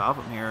Philadelphia can stop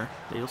them here,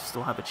 they'll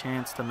still have a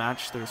chance to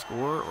match their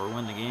score or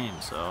win the game.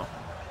 So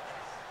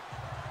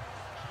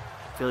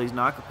Philly's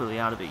not completely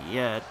out of it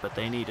yet, but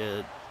they need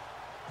to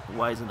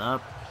wisen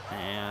up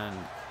and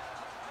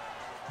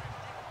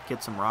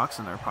get some rocks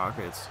in their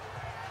pockets.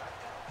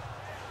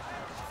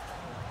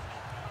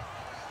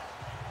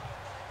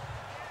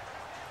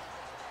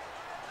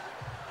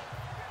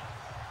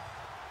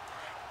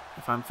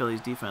 If I'm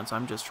Philly's defense,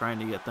 I'm just trying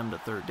to get them to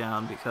 3rd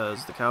down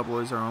because the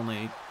Cowboys are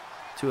only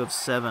 2 of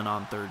 7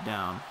 on 3rd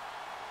down.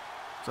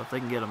 So if they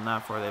can get them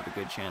that far, they have a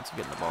good chance of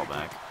getting the ball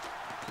back.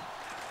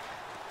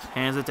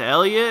 Hands it to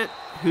Elliott,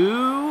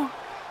 who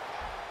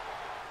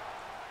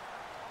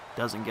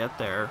doesn't get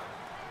there.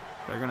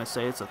 They're going to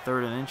say it's a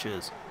 3rd and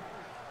inches.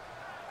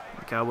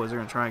 The Cowboys are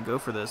going to try and go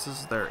for this.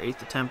 This is their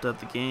 8th attempt of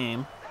the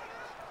game,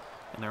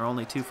 and they're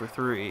only 2 for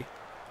 3,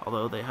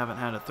 although they haven't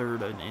had a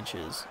 3rd and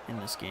inches in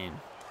this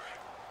game.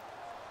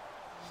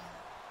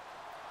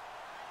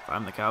 If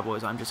I'm the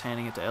Cowboys, I'm just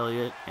handing it to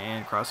Elliott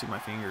and crossing my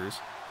fingers.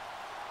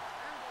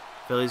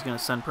 Philly's going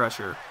to send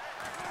pressure.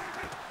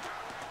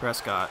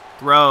 Prescott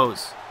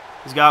throws.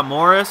 He's got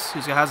Morris, who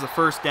has the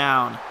 1st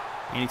down,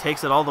 and he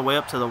takes it all the way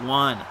up to the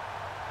 1.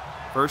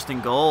 1st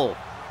and goal.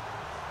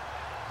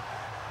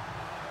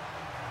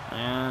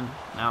 And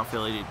now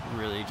Philly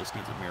really just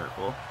needs a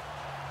miracle.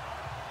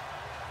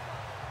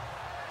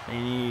 They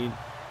need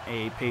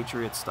a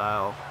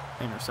Patriots-style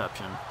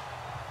interception.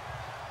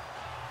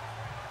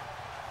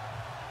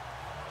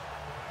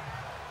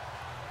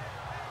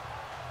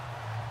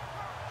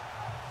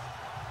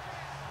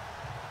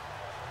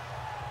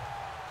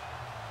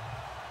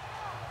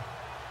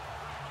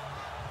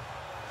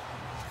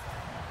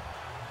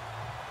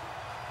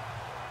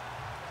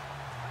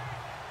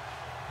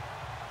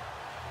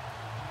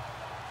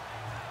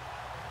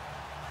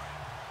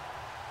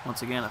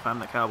 Once again, if I'm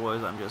the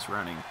Cowboys, I'm just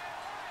running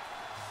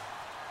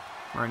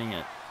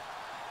it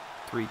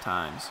 3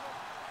 times.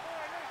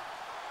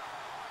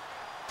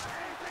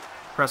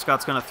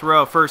 Prescott's going to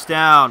throw. 1st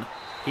down.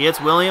 He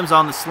hits Williams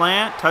on the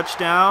slant.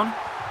 Touchdown.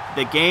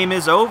 The game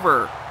is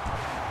over.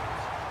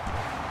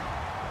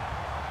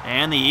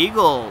 And the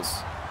Eagles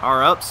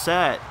are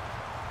upset.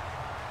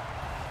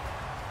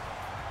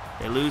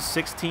 They lose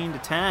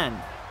 16-10.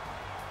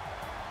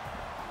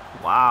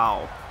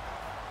 Wow.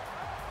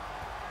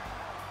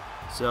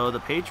 So the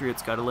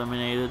Patriots got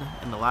eliminated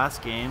in the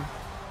last game,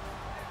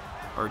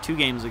 or 2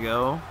 games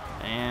ago,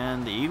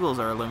 and the Eagles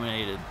are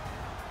eliminated,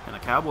 and the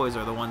Cowboys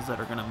are the ones that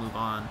are going to move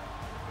on.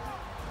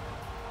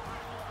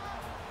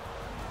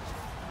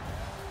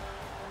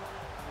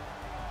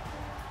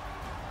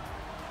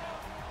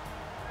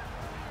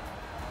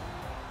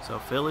 So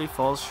Philly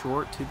falls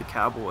short to the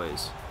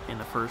Cowboys in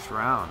the 1st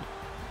round.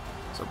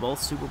 So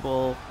both Super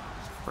Bowl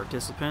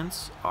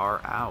participants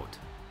are out.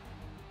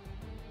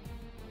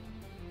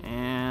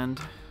 And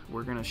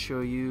we're going to show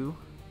you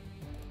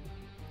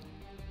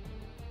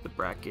the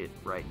bracket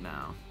right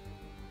now.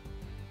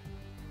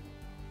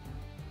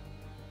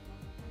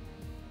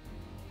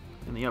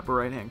 In the upper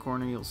right hand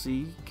corner, you'll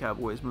see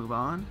Cowboys move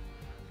on,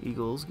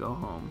 Eagles go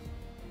home.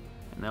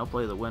 And they'll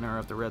play the winner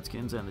of the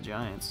Redskins and the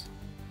Giants,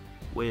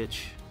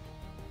 which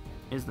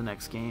is the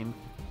next game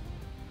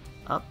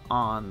up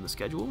on the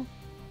schedule.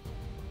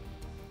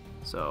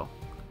 So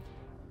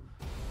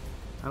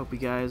I hope you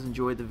guys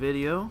enjoyed the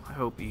video. I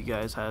hope you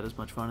guys had as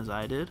much fun as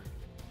I did.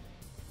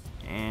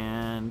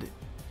 And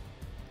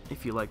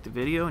if you liked the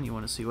video and you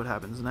want to see what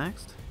happens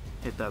next,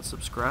 hit that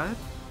subscribe.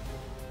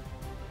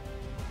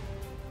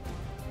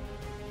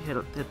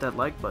 Hit that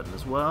like button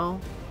as well.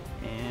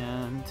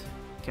 And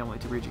can't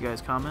wait to read you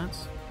guys'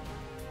 comments.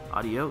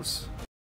 Adios.